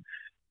business.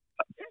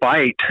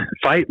 Fight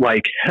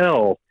like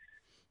hell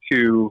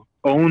to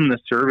own the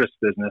service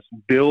business.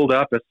 Build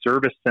up a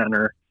service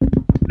center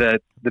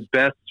that's the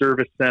best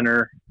service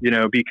center.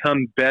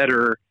 Become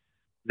better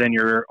than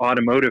your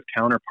automotive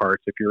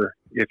counterparts if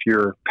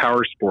you're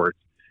power sports,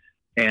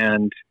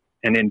 and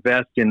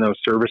invest in those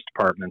service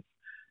departments.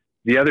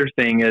 The other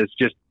thing is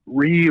just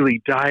really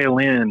dial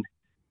in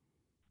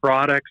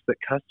products that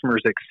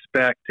customers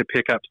expect to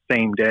pick up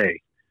same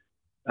day.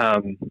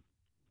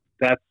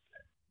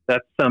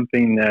 That's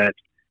something that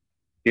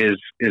is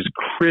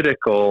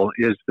critical,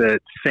 is that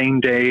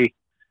same day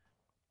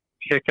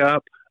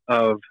pickup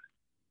of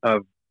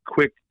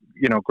quick,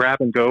 grab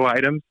and go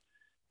items.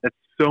 That's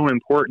so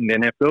important.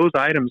 And if those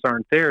items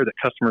aren't there that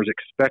customers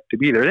expect to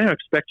be there, they don't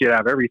expect you to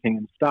have everything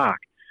in stock.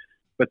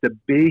 But the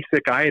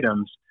basic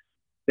items,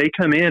 they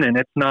come in and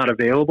it's not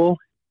available.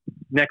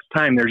 Next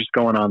time they're just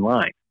going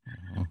online.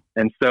 Mm-hmm.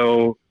 And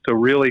so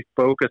really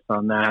focus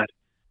on that.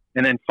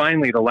 And then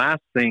finally, the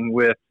last thing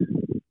with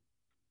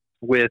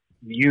with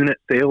unit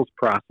sales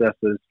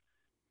processes,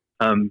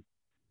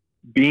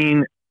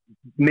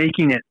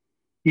 making it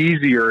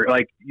easier.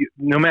 Like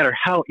no matter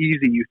how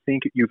easy you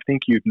think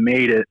you've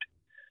made it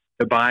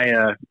to buy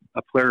a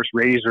Polaris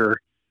RZR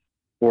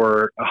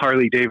or a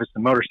Harley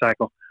Davidson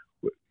motorcycle,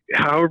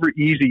 however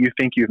easy you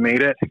think you've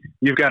made it,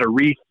 you've got to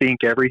rethink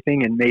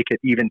everything and make it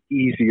even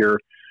easier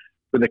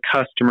for the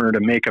customer to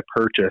make a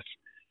purchase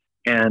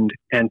and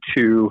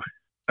to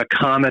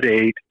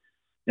accommodate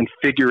and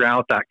figure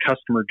out that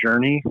customer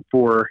journey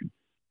for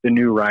the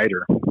new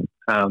rider,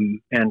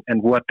 and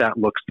what that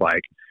looks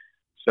like.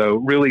 So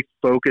really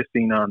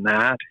focusing on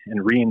that and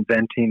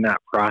reinventing that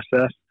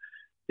process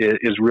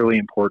is really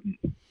important.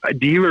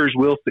 Dealers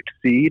will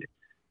succeed.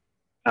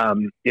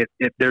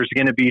 There's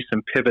going to be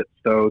some pivots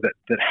though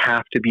that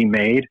have to be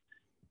made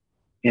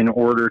in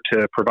order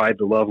to provide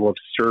the level of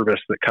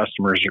service that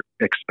customers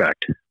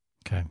expect.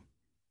 Okay.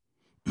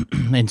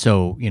 And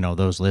so,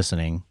 those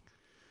listening,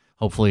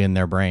 hopefully in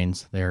their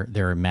brains,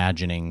 they're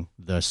imagining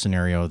the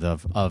scenario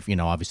of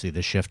obviously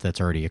the shift that's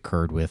already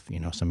occurred with,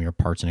 some of your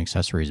parts and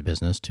accessories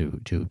business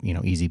to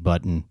easy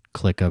button,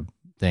 click a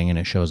thing and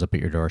it shows up at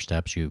your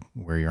doorsteps. You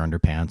wear your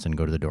underpants and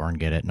go to the door and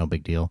get it. No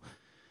big deal.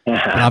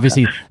 But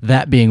obviously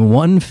that being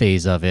one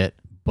phase of it,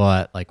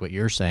 but like what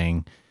you're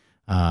saying,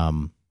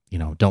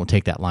 don't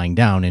take that lying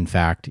down. In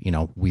fact,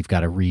 we've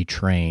got to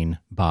retrain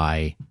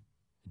by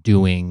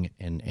doing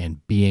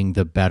and being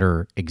the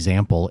better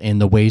example in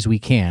the ways we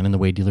can, in the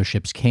way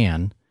dealerships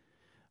can,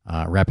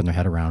 wrapping their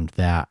head around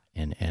that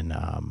and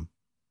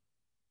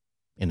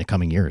in the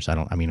coming years. I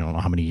don't know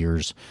how many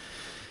years,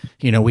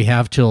 we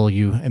have till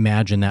you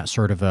imagine that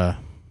sort of a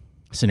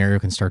scenario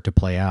can start to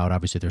play out.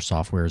 Obviously there's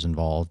softwares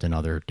involved and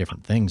other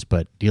different things,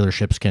 but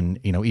dealerships can,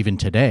 even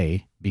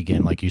today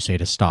begin, like you say,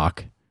 to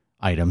stock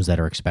items that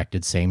are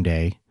expected same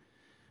day.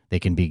 They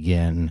can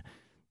begin,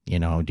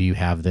 do you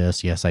have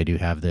this? Yes, I do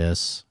have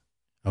this.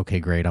 Okay,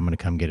 great. I'm going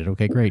to come get it.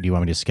 Okay, great. Do you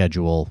want me to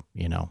schedule,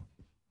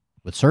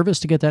 with service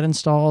to get that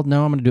installed?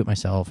 No, I'm going to do it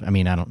myself. I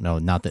don't know.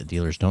 Not that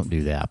dealers don't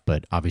do that,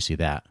 but obviously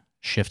that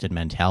shifted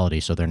mentality.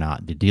 So they're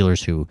not, the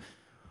dealers who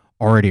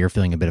already are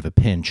feeling a bit of a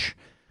pinch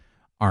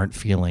aren't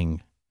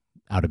feeling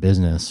out of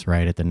business,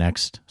 right, at the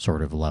next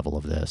sort of level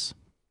of this.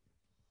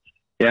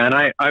 Yeah,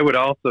 and I would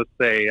also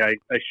say I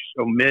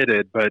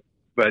omitted, but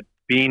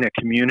being a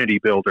community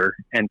builder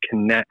and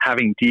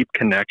having deep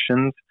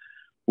connections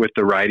with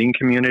the riding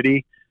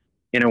community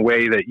in a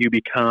way that you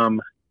become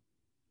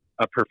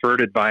a preferred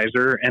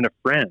advisor and a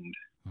friend,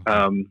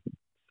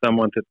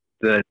 someone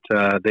that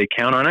they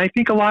count on. I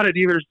think a lot of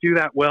dealers do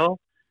that well.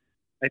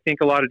 No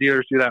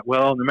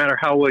matter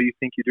how well you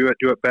think you do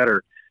it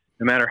better.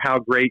 No matter how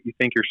great you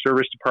think your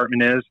service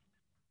department is,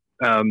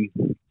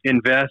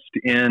 invest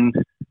in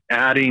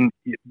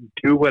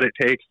do what it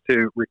takes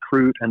to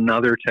recruit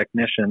another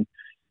technician,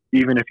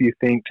 even if you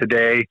think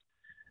today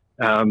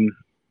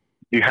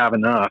you have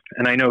enough.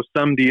 And I know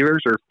some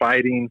dealers are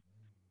fighting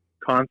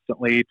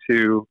constantly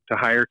to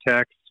hire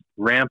techs,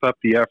 ramp up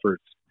the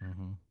efforts,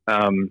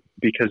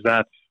 because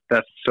that's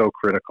so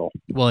critical.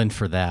 Well, and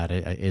for that,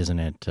 isn't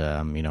it,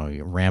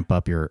 you ramp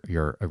up your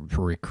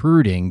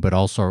recruiting, but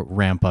also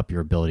ramp up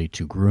your ability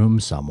to groom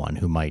someone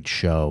who might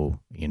show,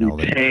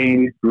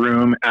 retain,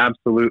 groom,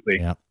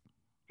 absolutely. Yep.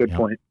 Good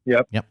point.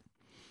 Yep.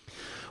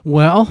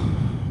 Well,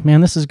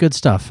 man, this is good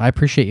stuff. I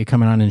appreciate you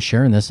coming on and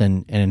sharing this.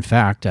 And in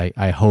fact,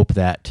 I hope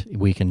that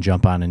we can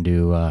jump on and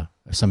do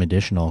some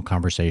additional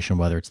conversation,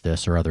 whether it's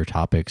this or other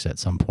topics at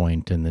some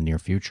point in the near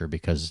future,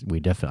 because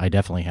I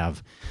definitely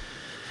have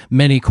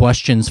many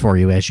questions for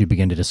you as you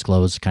begin to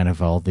disclose kind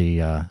of all the,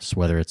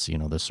 whether it's,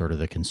 the sort of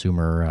the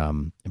consumer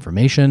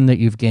information that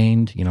you've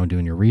gained,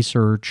 doing your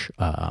research,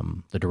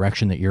 the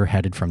direction that you're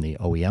headed from the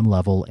OEM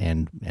level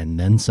and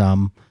then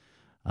some.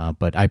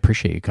 But I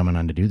appreciate you coming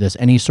on to do this.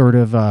 Any sort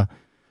of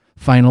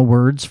final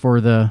words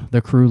for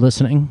the crew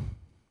listening?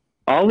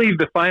 I'll leave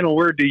the final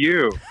word to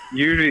you.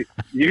 You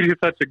do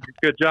such a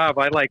good job.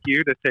 I'd like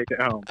you to take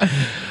it home.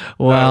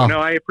 Well, no,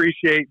 I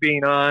appreciate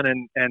being on,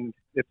 and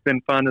it's been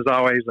fun as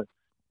always.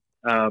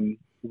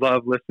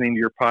 Love listening to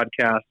your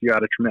podcast. You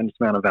add a tremendous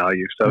amount of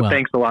value. So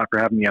thanks a lot for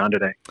having me on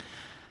today.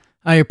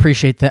 I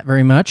appreciate that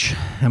very much.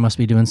 I must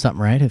be doing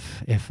something right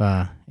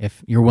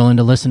if you're willing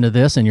to listen to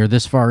this and you're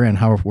this far in.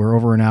 We're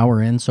over an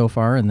hour in so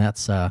far, and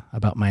that's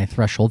about my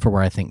threshold for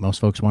where I think most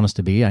folks want us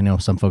to be. I know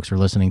some folks are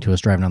listening to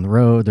us driving on the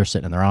road. They're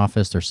sitting in their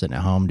office. They're sitting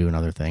at home doing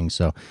other things.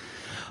 So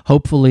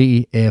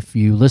hopefully if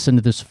you listen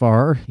to this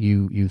far,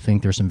 you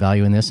think there's some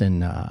value in this.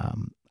 And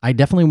I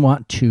definitely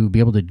want to be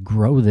able to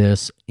grow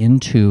this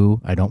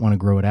into, I don't want to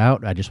grow it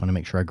out. I just want to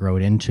make sure I grow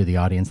it into the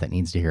audience that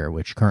needs to hear it,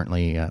 which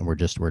currently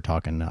we're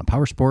talking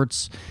power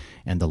sports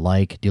and the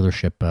like,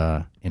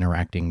 dealership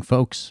interacting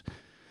folks.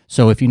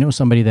 So if you know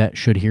somebody that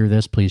should hear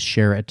this, please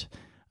share it.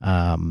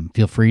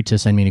 Feel free to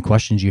send me any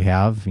questions you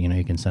have.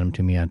 You can send them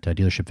to me at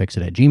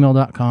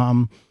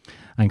dealershipfixit@gmail.com.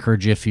 I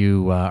encourage you, if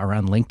you are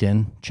on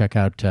LinkedIn, check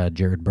out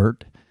Jared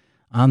Burt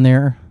on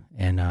there.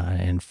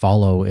 and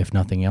follow, if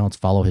nothing else,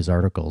 follow his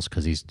articles,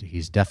 because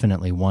he's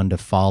definitely one to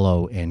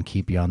follow and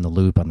keep you on the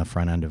loop on the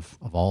front end of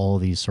all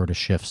these sort of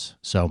shifts.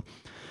 So,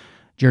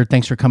 Jared,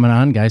 thanks for coming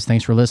on, guys.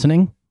 Thanks for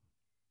listening,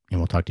 and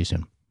we'll talk to you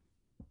soon.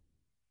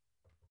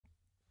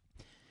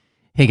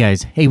 Hey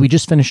guys, we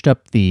just finished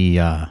up the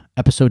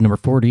episode number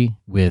 40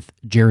 with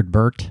Jared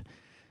Burt,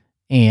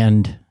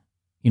 and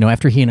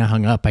after he and I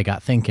hung up, I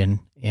got thinking,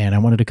 and I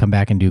wanted to come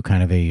back and do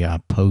kind of a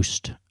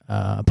post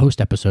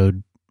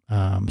episode,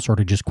 sort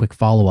of just quick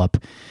follow up.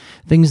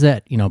 Things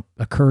that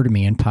occur to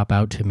me and pop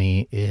out to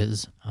me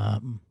is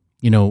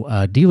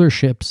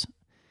dealerships,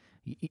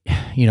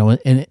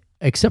 and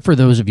except for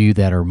those of you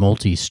that are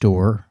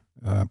multi-store,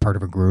 part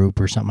of a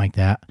group or something like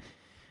that,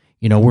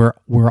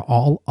 we're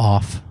all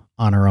off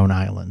on our own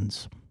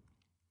islands.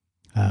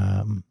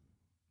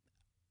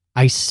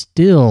 I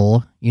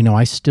still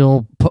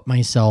put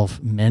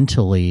myself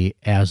mentally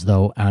as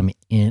though I'm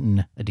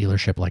in a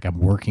dealership, like I'm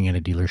working at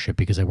a dealership,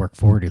 because I work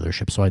for a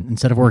dealership. So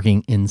instead of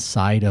working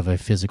inside of a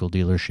physical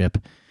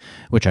dealership,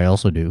 which I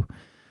also do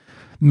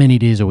many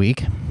days a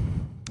week,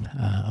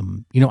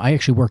 I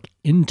actually work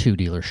into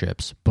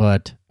dealerships.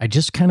 But I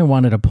just kind of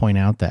wanted to point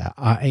out that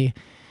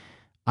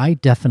I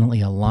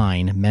definitely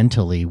align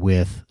mentally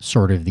with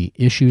sort of the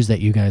issues that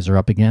you guys are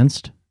up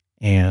against.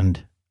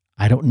 And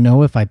I don't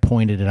know if I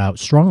pointed it out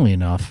strongly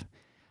enough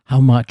how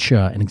much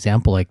an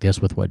example like this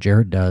with what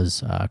Jared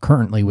does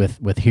currently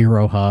with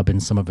Hero Hub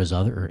and some of his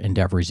other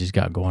endeavors he's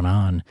got going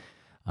on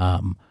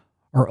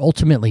are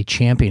ultimately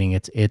championing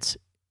it's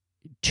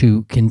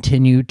to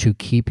continue to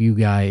keep you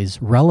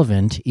guys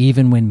relevant,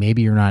 even when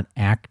maybe you're not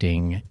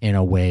acting in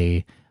a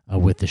way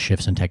with the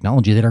shifts in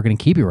technology that are going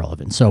to keep you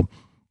relevant. So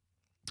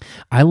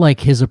I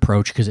like his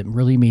approach because it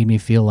really made me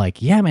feel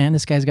like, yeah, man,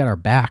 this guy's got our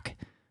back.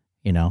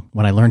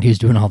 When I learned he's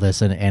doing all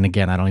this, and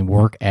again, I don't even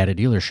work at a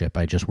dealership.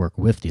 I just work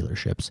with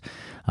dealerships.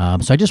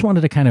 So I just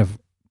wanted to kind of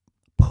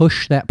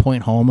push that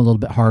point home a little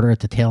bit harder at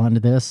the tail end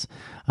of this.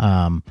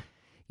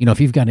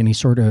 If you've got any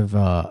sort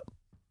of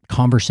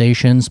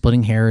conversation,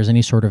 splitting hairs,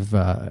 any sort of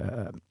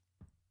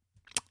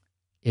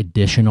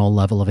additional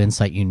level of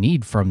insight you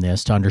need from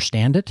this to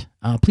understand it,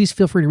 please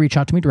feel free to reach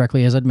out to me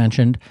directly, as I'd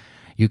mentioned.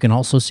 You can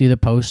also see the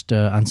post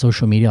on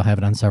social media. I'll have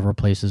it on several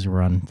places.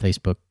 We're on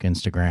Facebook,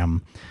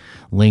 Instagram,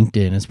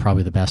 LinkedIn is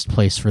probably the best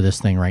place for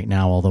this thing right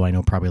now, although I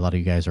know probably a lot of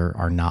you guys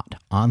are not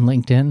on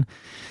LinkedIn.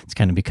 It's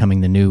kind of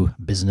becoming the new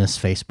business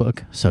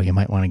Facebook, so you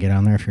might want to get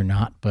on there if you're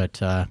not.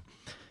 But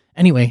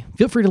anyway,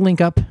 feel free to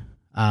link up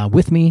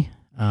with me.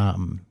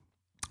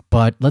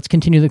 But let's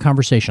continue the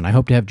conversation. I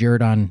hope to have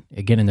Jared on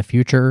again in the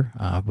future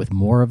with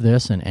more of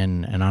this and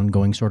an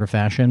ongoing sort of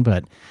fashion.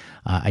 But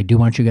I do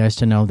want you guys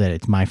to know that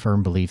it's my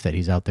firm belief that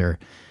he's out there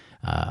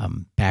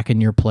backing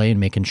your play and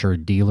making sure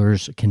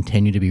dealers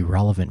continue to be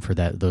relevant for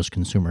those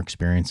consumer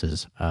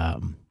experiences.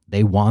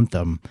 They want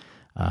them.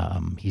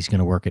 He's going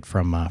to work it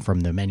from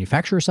the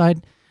manufacturer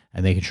side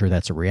and making sure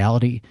that's a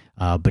reality.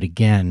 But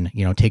again,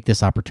 take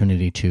this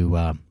opportunity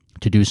to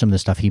do some of the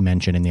stuff he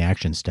mentioned in the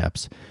action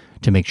steps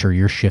to make sure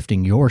you're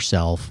shifting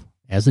yourself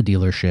as a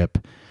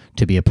dealership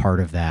to be a part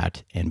of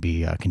that and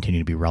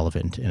continue to be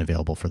relevant and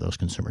available for those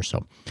consumers.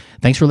 So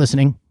thanks for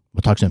listening.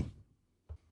 We'll talk soon.